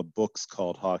couple of books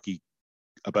called Hockey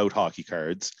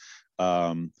Cards.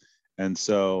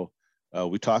 So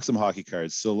we talked some hockey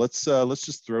cards. So let's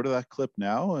just throw to that clip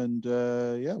now and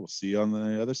yeah, we'll see you on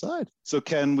the other side. So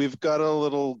Ken, we've got a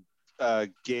little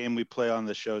game we play on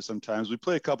the show sometimes. We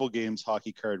play a couple games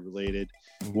hockey card related.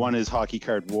 One is Hockey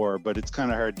Card War, but it's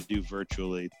kind of hard to do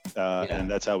virtually. And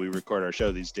that's how we record our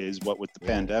show these days, what with the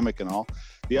pandemic and all.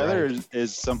 The other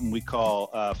is something we call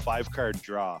 5-card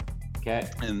draw. Okay.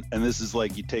 And this is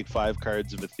like you take 5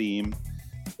 cards of a theme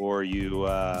or you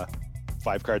 5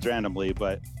 cards randomly,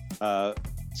 but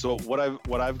so what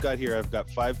I've got here, I've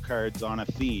got 5 cards on a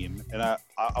theme, and I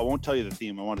won't tell you the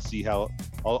theme. I want to see how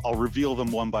I'll reveal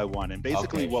them one by one. And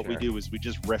basically, what we do is we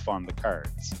just riff on the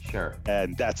cards. Sure.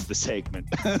 And that's the segment.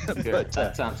 Good. But,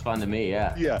 that sounds fun to me.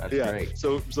 Yeah. That's great.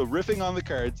 So riffing on the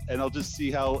cards, and I'll just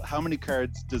see how many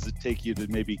cards does it take you to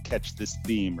maybe catch this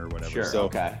theme or whatever. Sure. So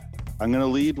okay. I'm gonna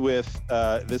lead with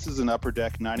this is an Upper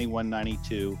Deck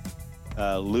 91-92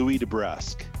 Louis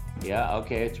DeBrusque. Yeah,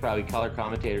 okay. It's probably color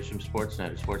commentators from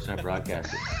Sportsnet or Sportsnet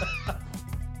broadcasters.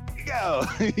 Go.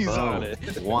 He's on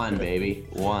it. One, baby.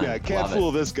 One. Yeah, can't Love fool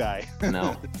it. this guy.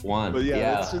 No, one. But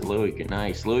yeah, just... Louis,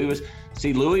 nice. Louis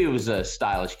was a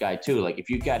stylish guy too. Like if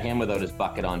you got him without his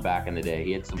bucket on back in the day,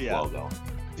 he had some flow going.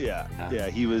 Yeah,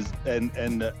 he was,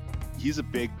 and he's a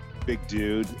big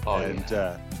dude,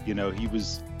 he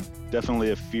was definitely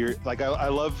a fear. Like I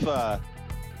love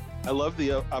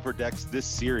the Upper Decks this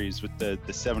series with the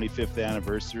 75th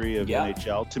anniversary of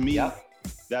NHL. To me,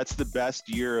 that's the best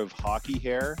year of hockey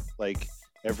hair. Like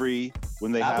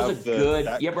when they that have was a good,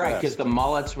 right, because the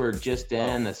mullets were just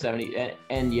in the 70s,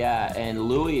 and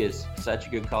Louis is such a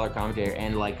good color commentator,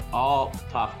 and like all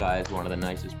tough guys, one of the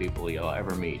nicest people you'll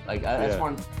ever meet. Like that's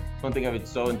one thing I've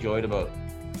so enjoyed about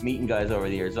meeting guys over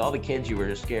the years. All the guys you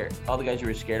were scared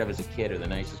of as a kid are the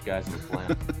nicest guys on the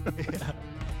planet.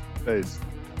 Nice.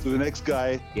 So the next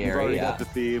guy, you've Gary, already yeah. got the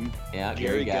theme. Yeah,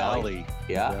 Gary Galley.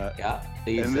 Yeah.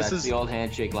 And this That's is- the old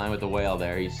handshake line with the whale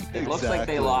there. It looks like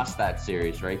Exactly. they lost that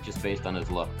series, right? Just based on his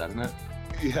look, doesn't it?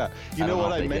 Yeah. You I know don't know what?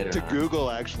 if I they meant did to or not.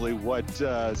 Google actually what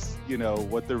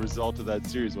what the result of that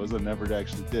series was. I never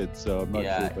actually did, so I'm not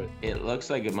Yeah, sure. But it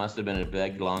looks like it must have been a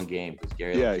big long game because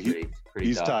Gary Yeah, looks pretty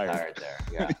he's dog tired. there.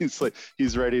 Yeah.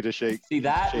 he's ready to shake. See,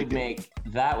 that shake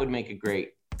would make a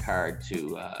great card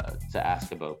to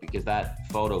ask about because that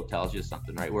photo tells you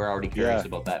something, right? We're already curious Yeah.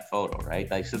 about that photo, right?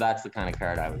 Like, so that's the kind of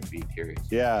card I would be curious.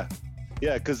 Yeah,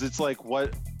 because it's like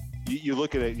what you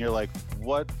look at it and you're like,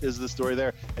 what is the story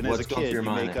there? And What's as a going through kid, your you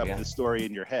mind make there, up yeah. the story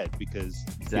in your head because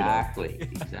Exactly.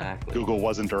 Google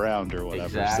wasn't around or whatever.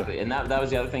 Exactly. And that was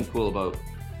the other thing cool about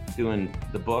doing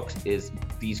the books is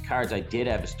these cards. I did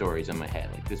have the stories in my head.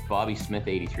 Like this Bobby Smith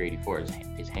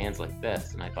 83-84, his hands like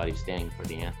this, and I thought he was standing for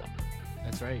the anthem.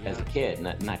 That's right. As a kid, and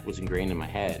that was ingrained in my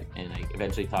head. And I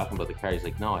eventually talking about the card, he's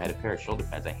like, no, I had a pair of shoulder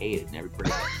pads I hated, and everybody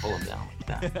had to pull them down like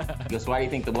that. He goes, why do you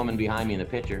think the woman behind me in the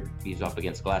picture, he's up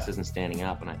against glass, isn't standing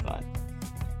up? And I thought,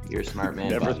 you're a smart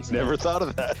man, Bobby Smith. never thought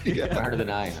of that. Yeah. Smarter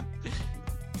than I am.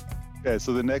 Okay,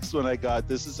 so the next one I got,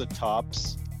 this is a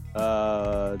Topps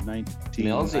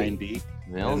 1990.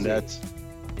 And Millsy. that's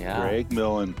Yeah. Greg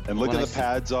Millen. And look When at I the see-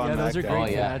 pads on Yeah, that those are guy. great Oh,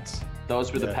 yeah. pads.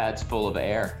 Those were the Yeah. pads full of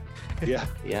air. Yeah.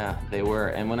 Yeah, they were.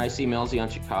 And when I see Millsy on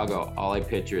Chicago, all I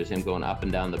picture is him going up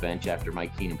and down the bench after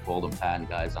Mike Keenan pulled him, patting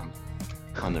guys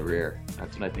on the rear.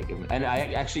 That's what I think of. And I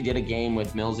actually did a game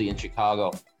with Millsy in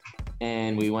Chicago,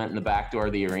 and we went in the back door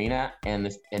of the arena. And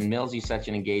Millsy's such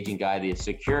an engaging guy. The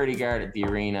security guard at the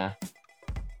arena,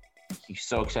 he's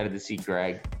so excited to see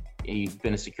Greg. He's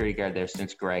been a security guard there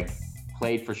since Greg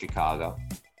played for Chicago.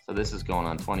 So this is going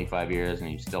on 25 years, and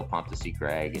he's still pumped to see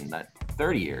Greg. And that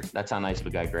 30 years. That's how nice of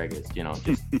a guy Greg is. You know,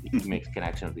 just he makes a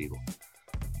connection with people.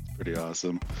 Pretty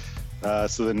awesome.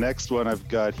 So the next one I've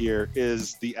got here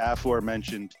is the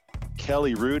aforementioned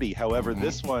Kelly Rudy. However, Mhm.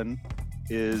 this one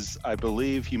is, I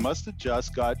believe, he must have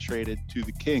just got traded to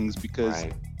the Kings because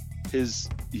Right.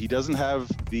 he doesn't have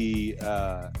the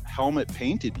helmet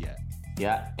painted yet.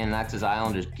 Yeah, and that's his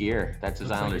Islanders gear. That's his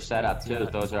Looks like Islanders it's setup pads, too. yeah.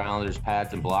 Those are Islanders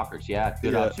pads and blockers. Yeah,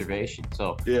 good Yeah. observation.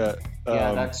 So Yeah.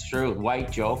 yeah, that's true. White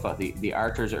Jofa, the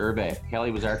Arturs Urbe. Kelly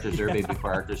was Arturs Urbe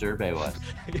before Arturs Urbe was.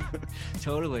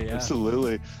 Totally. Yeah.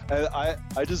 Absolutely.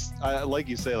 I like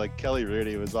you say, like Kelly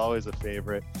Rudy was always a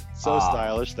favorite. So Ah,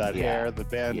 stylish, that yeah, hair, the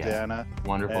bandana.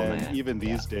 Wonderful And man. even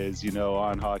Yeah. these days,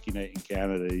 on Hockey Night in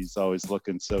Canada, he's always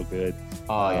looking so good.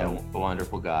 Oh yeah,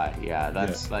 wonderful guy. Yeah,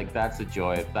 that's the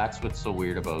joy. That's what's so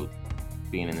weird about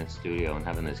being in this studio and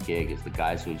having this gig is the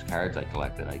guys whose cards I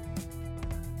collected.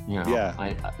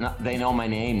 Yeah. They know my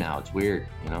name now. It's weird,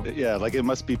 you know. Yeah, like it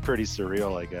must be pretty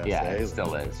surreal, I guess. Yeah, eh? it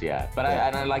still is. Yeah, but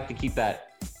Yeah. I like to keep that.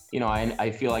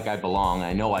 I feel like I belong.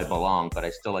 I know I belong, but I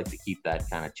still like to keep that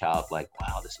kind of childlike.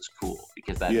 Wow, this is cool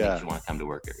because that Yeah. makes you want to come to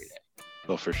work every day.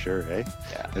 Well, for sure, eh?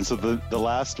 Yeah. And so the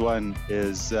last one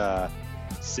is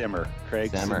Simmer,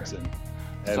 Craig Simmer. Simpson.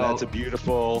 And So- that's a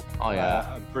beautiful, Oh yeah.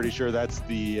 I'm pretty sure that's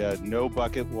the no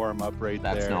bucket warm up right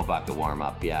That's there. no bucket warm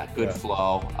up. Yeah, good Yeah.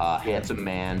 flow. Handsome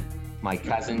man. My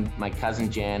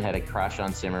cousin Jan had a crush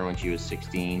on Simmer when she was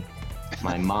 16.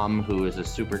 My mom, who is a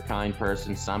super kind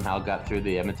person, somehow got through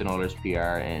the Edmonton Oilers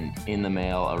PR and in the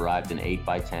mail arrived an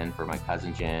 8x10 for my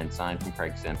cousin Jan, signed from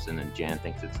Craig Simpson. And Jan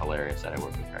thinks it's hilarious that I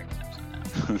work with Craig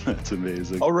Simpson now. That's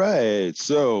amazing. All right.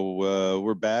 So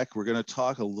we're back. We're going to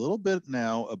talk a little bit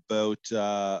now about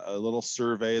a little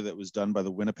survey that was done by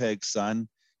the Winnipeg Sun.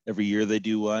 Every year they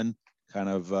do one, kind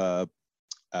of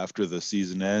after the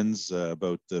season ends,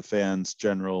 about the fans'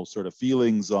 general sort of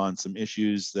feelings on some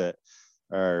issues that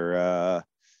are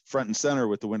front and center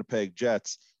with the Winnipeg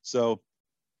Jets. So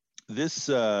this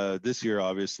year,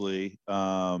 obviously,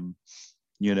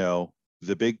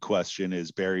 the big question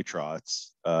is Barry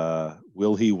Trotz.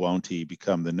 Will he, won't he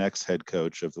become the next head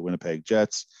coach of the Winnipeg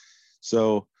Jets?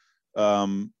 So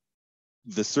the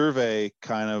survey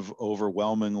kind of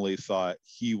overwhelmingly thought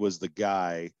he was the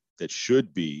guy that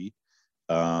should be.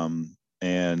 And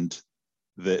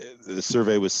the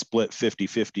survey was split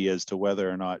 50-50 as to whether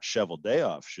or not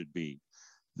Cheveldayoff should be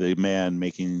the man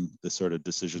making the sort of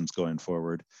decisions going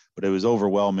forward. But it was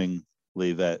overwhelmingly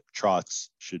that Trotz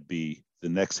should be the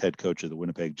next head coach of the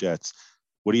Winnipeg Jets.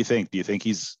 What do you think? Do you think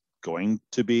he's going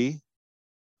to be?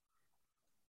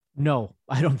 No,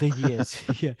 I don't think he is.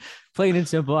 Yeah. Plain and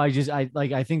simple. I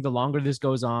think the longer this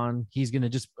goes on, he's going to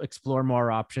just explore more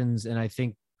options. And I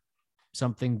think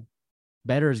something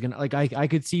better is going to, I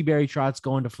could see Barry Trotz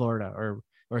going to Florida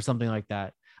or something like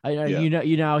that. Yeah.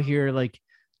 you now hear like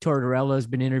Tortorella has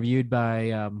been interviewed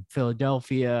by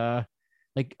Philadelphia.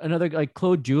 Like another like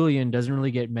Claude Julien doesn't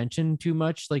really get mentioned too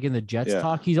much. Like in the Jets Yeah.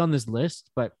 talk, he's on this list,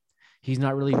 but he's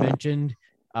not really mentioned.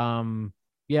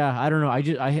 Yeah, I don't know.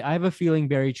 I have a feeling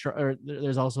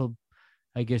there's also,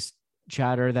 I guess,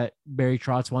 chatter that Barry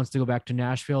Trotz wants to go back to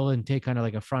Nashville and take kind of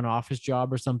like a front office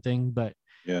job or something. But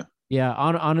yeah.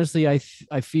 Honestly,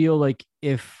 I feel like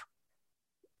if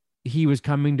he was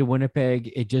coming to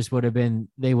Winnipeg, it just would have been,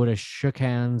 they would have shook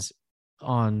hands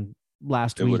on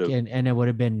last week and it would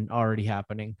have been already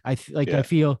happening. I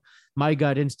feel my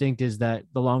gut instinct is that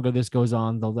the longer this goes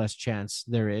on, the less chance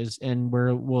there is. And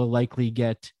we'll likely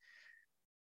get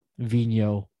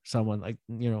Vigneault, someone like,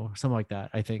 something like that,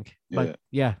 I think. But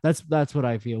yeah, that's what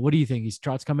I feel. What do you think? Is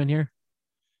Trotz coming here?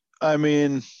 I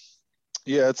mean,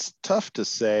 yeah, it's tough to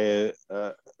say.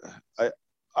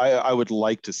 I would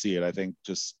like to see it. I think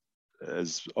just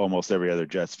as almost every other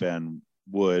Jets fan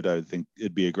would, I think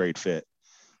it'd be a great fit.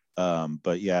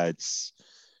 But yeah,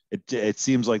 it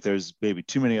seems like there's maybe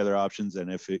too many other options.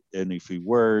 And if he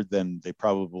were, then they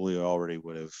probably already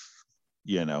would have,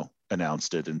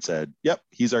 announced it and said, yep,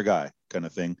 he's our guy, kind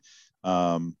of thing.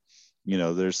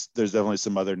 There's definitely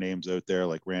some other names out there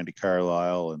like Randy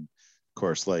Carlyle and of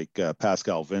course like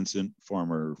Pascal Vincent,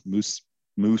 former Moose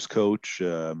coach.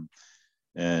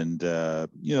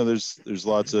 There's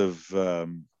lots of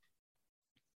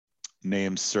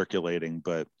names circulating,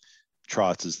 but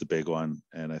Trotz is the big one,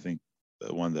 and I think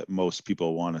the one that most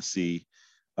people want to see.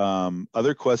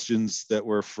 Other questions that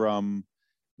were from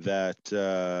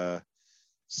that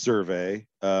survey,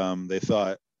 they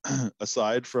thought,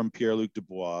 aside from Pierre-Luc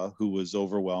Dubois, who was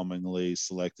overwhelmingly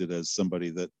selected as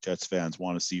somebody that Jets fans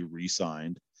want to see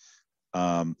re-signed,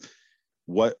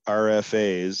 what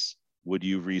RFAs would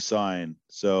you re-sign?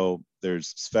 So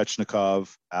there's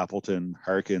Svechnikov, Appleton,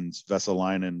 Harkins,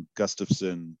 Vesalainen,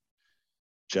 Gustafsson,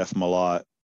 Jeff Malott,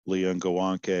 Leon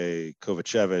Gawanke,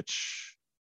 Kovacevic,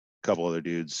 a couple other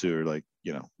dudes who are like,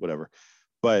 whatever.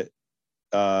 But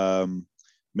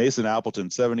Mason Appleton,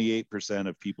 78%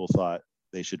 of people thought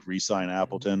they should re-sign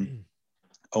Appleton.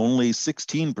 Only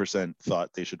 16% thought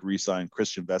they should re-sign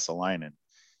Christian Vesalainen.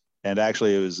 And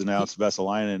actually, it was announced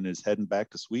Vesalainen is heading back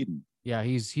to Sweden. Yeah,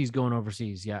 he's going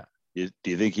overseas. Yeah. Do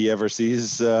you think he ever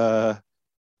sees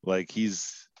like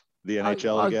he's the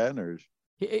NHL again, or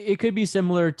it could be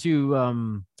similar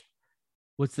to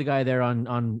what's the guy there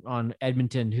on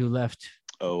Edmonton who left?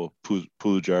 Oh,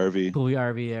 Puljujarvi.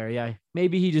 Puljujarvi there. Yeah,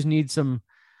 maybe he just needs some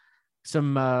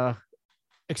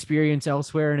experience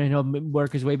elsewhere, and then he'll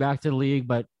work his way back to the league.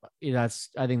 But I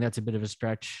think that's a bit of a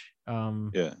stretch.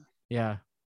 Yeah.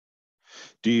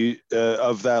 Do you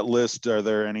of that list, are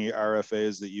there any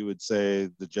RFAs that you would say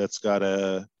the Jets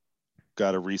gotta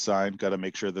re-sign, gotta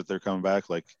make sure that they're coming back,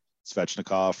 like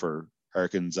Svechnikov or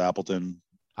Harkins, Appleton?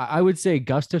 I would say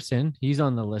Gustafsson. He's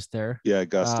on the list there. Yeah,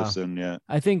 Gustafsson. Yeah.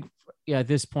 I think at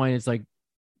this point it's like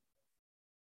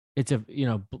it's a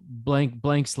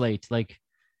blank slate. Like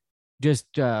just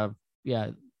Mason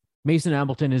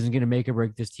Appleton isn't going to make or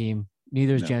break this team.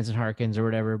 Neither is Jansen Harkins or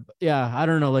whatever. But yeah, I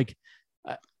don't know. Like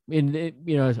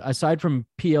aside from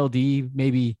PLD,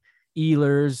 maybe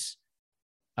Ehlers,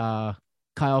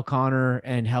 Kyle Connor,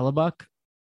 and Hellebuck,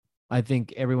 I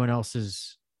think everyone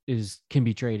else can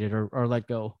be traded or let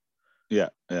go. Yeah.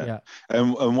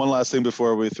 And one last thing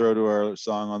before we throw to our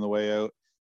song on the way out.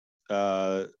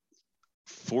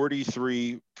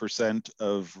 43%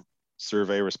 of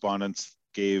survey respondents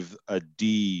gave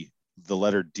the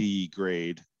letter D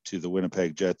grade to the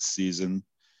Winnipeg Jets season.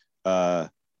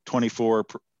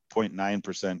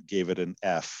 24.9% gave it an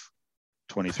F.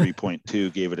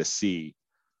 23.2 gave it a C.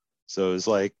 So it's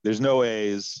like there's no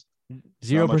A's.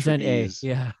 0% A.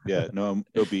 Yeah. Yeah. No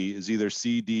B. Is either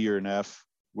C, D, or an F.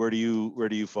 Where do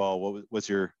you fall? What's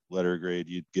your letter grade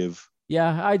you'd give?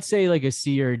 Yeah, I'd say like a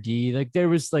C or a D. Like there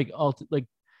was like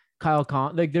Kyle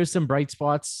Con, like there's some bright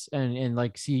spots and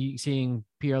like seeing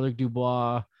Pierre-Luc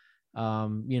Dubois,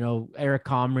 Eric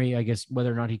Comrie, I guess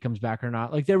whether or not he comes back or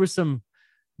not. Like there was some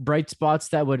bright spots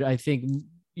that would, I think,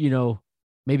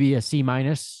 maybe a C-.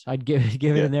 I'd give it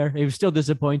in there. It was still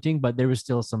disappointing, but there was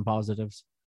still some positives.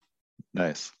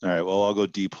 Nice. All right. Well, I'll go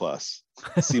D+.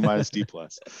 C-, D+.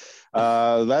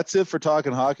 That's it for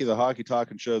Talking Hockey, the Hockey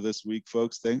Talking Show this week,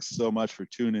 folks. Thanks so much for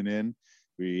tuning in.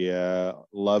 We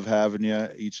love having you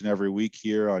each and every week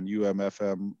here on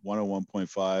UMFM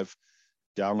 101.5.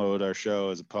 Download our show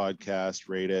as a podcast,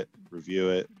 rate it, review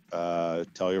it,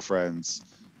 tell your friends.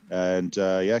 And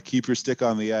keep your stick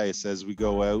on the ice as we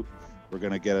go out. We're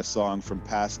going to get a song from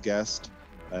past guest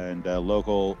and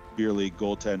local beer league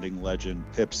goaltending legend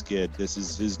Pip Skid. This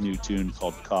is his new tune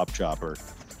called Cop Chopper.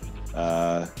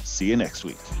 See you next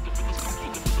week.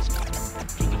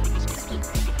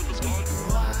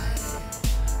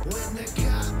 When the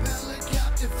cop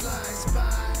helicopter flies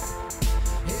by,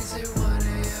 is it 1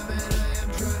 a.m. and I am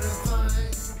trying to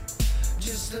find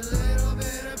just a little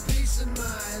bit of peace in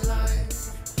my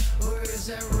life? Or is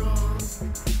that wrong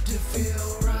to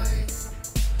feel right?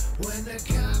 When the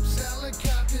cops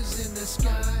helicopters in the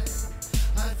sky,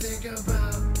 I think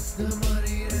about the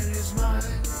money that is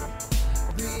mine,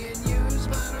 being used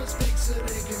by those pigs so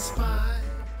they can spy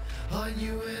on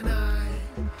you and I.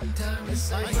 Time to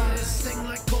say I hear this thing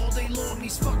like all day long.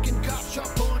 These fucking cops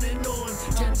drop on and on.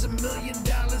 $10s of millions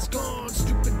gone.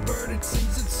 Stupid bird, it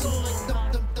sings its song.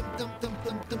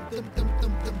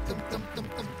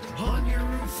 On your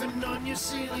roof and on your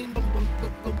ceiling.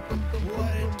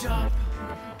 What a dump.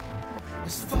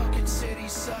 This fucking city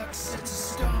sucks. It's a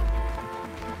stump.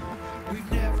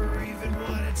 We've never even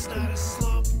won. It's not a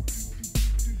slump.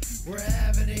 We're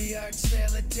having a yard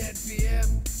sale at 10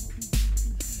 p.m.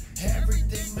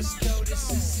 Everything must go,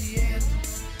 this is the end.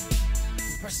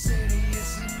 Our city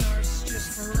isn't ours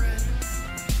just for rent.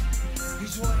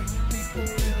 He's what people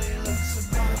really love so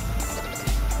bad.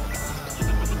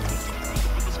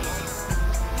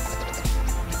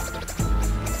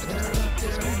 They're up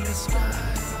there in the sky.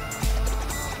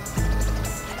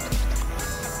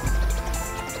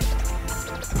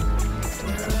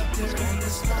 They're up there in the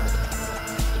sky.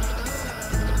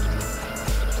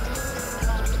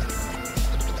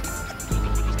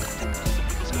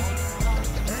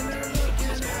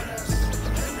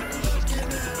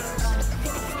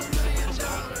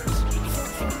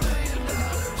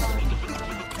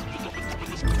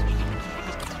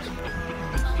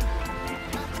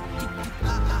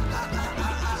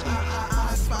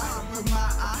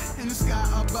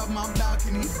 Above my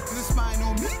balcony, the spine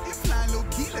on me, it flying low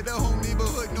key, let the whole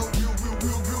neighborhood know real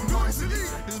noisily.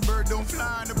 This bird don't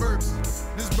fly in the birds,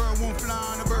 this bird won't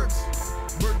fly in the birds.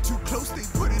 Bird too close, they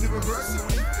put it in reverse. So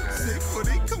they sick, or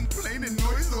they complain and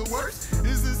noise the worst.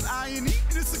 Is this irony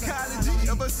in the psychology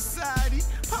of a society?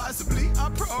 Possibly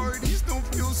our priorities don't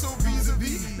feel so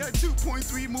vis-a-vis. That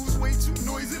 2.3 moves way too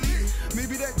noisily.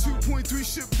 Maybe that 2.3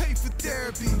 should pay for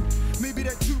therapy. Maybe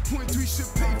that 2.3 should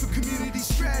pay for community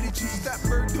strategies. That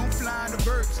bird don't fly in the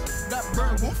birds. That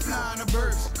bird won't fly in the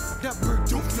birds. That bird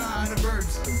don't fly in the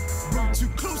birds. Bird too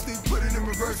close, they put it in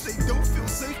reverse. They don't feel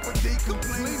safe, but they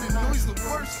complain and noise the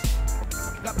worst.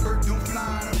 That bird don't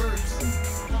fly in the birds.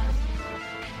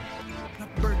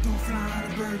 That bird don't fly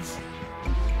in the birds.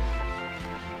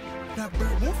 That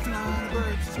bird won't fly in the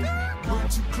birds.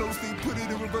 Bird too close, they put it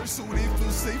in reverse so they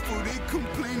feel safe or they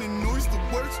complain and noise the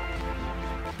worst.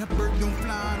 That bird don't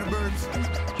fly in the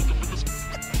birds.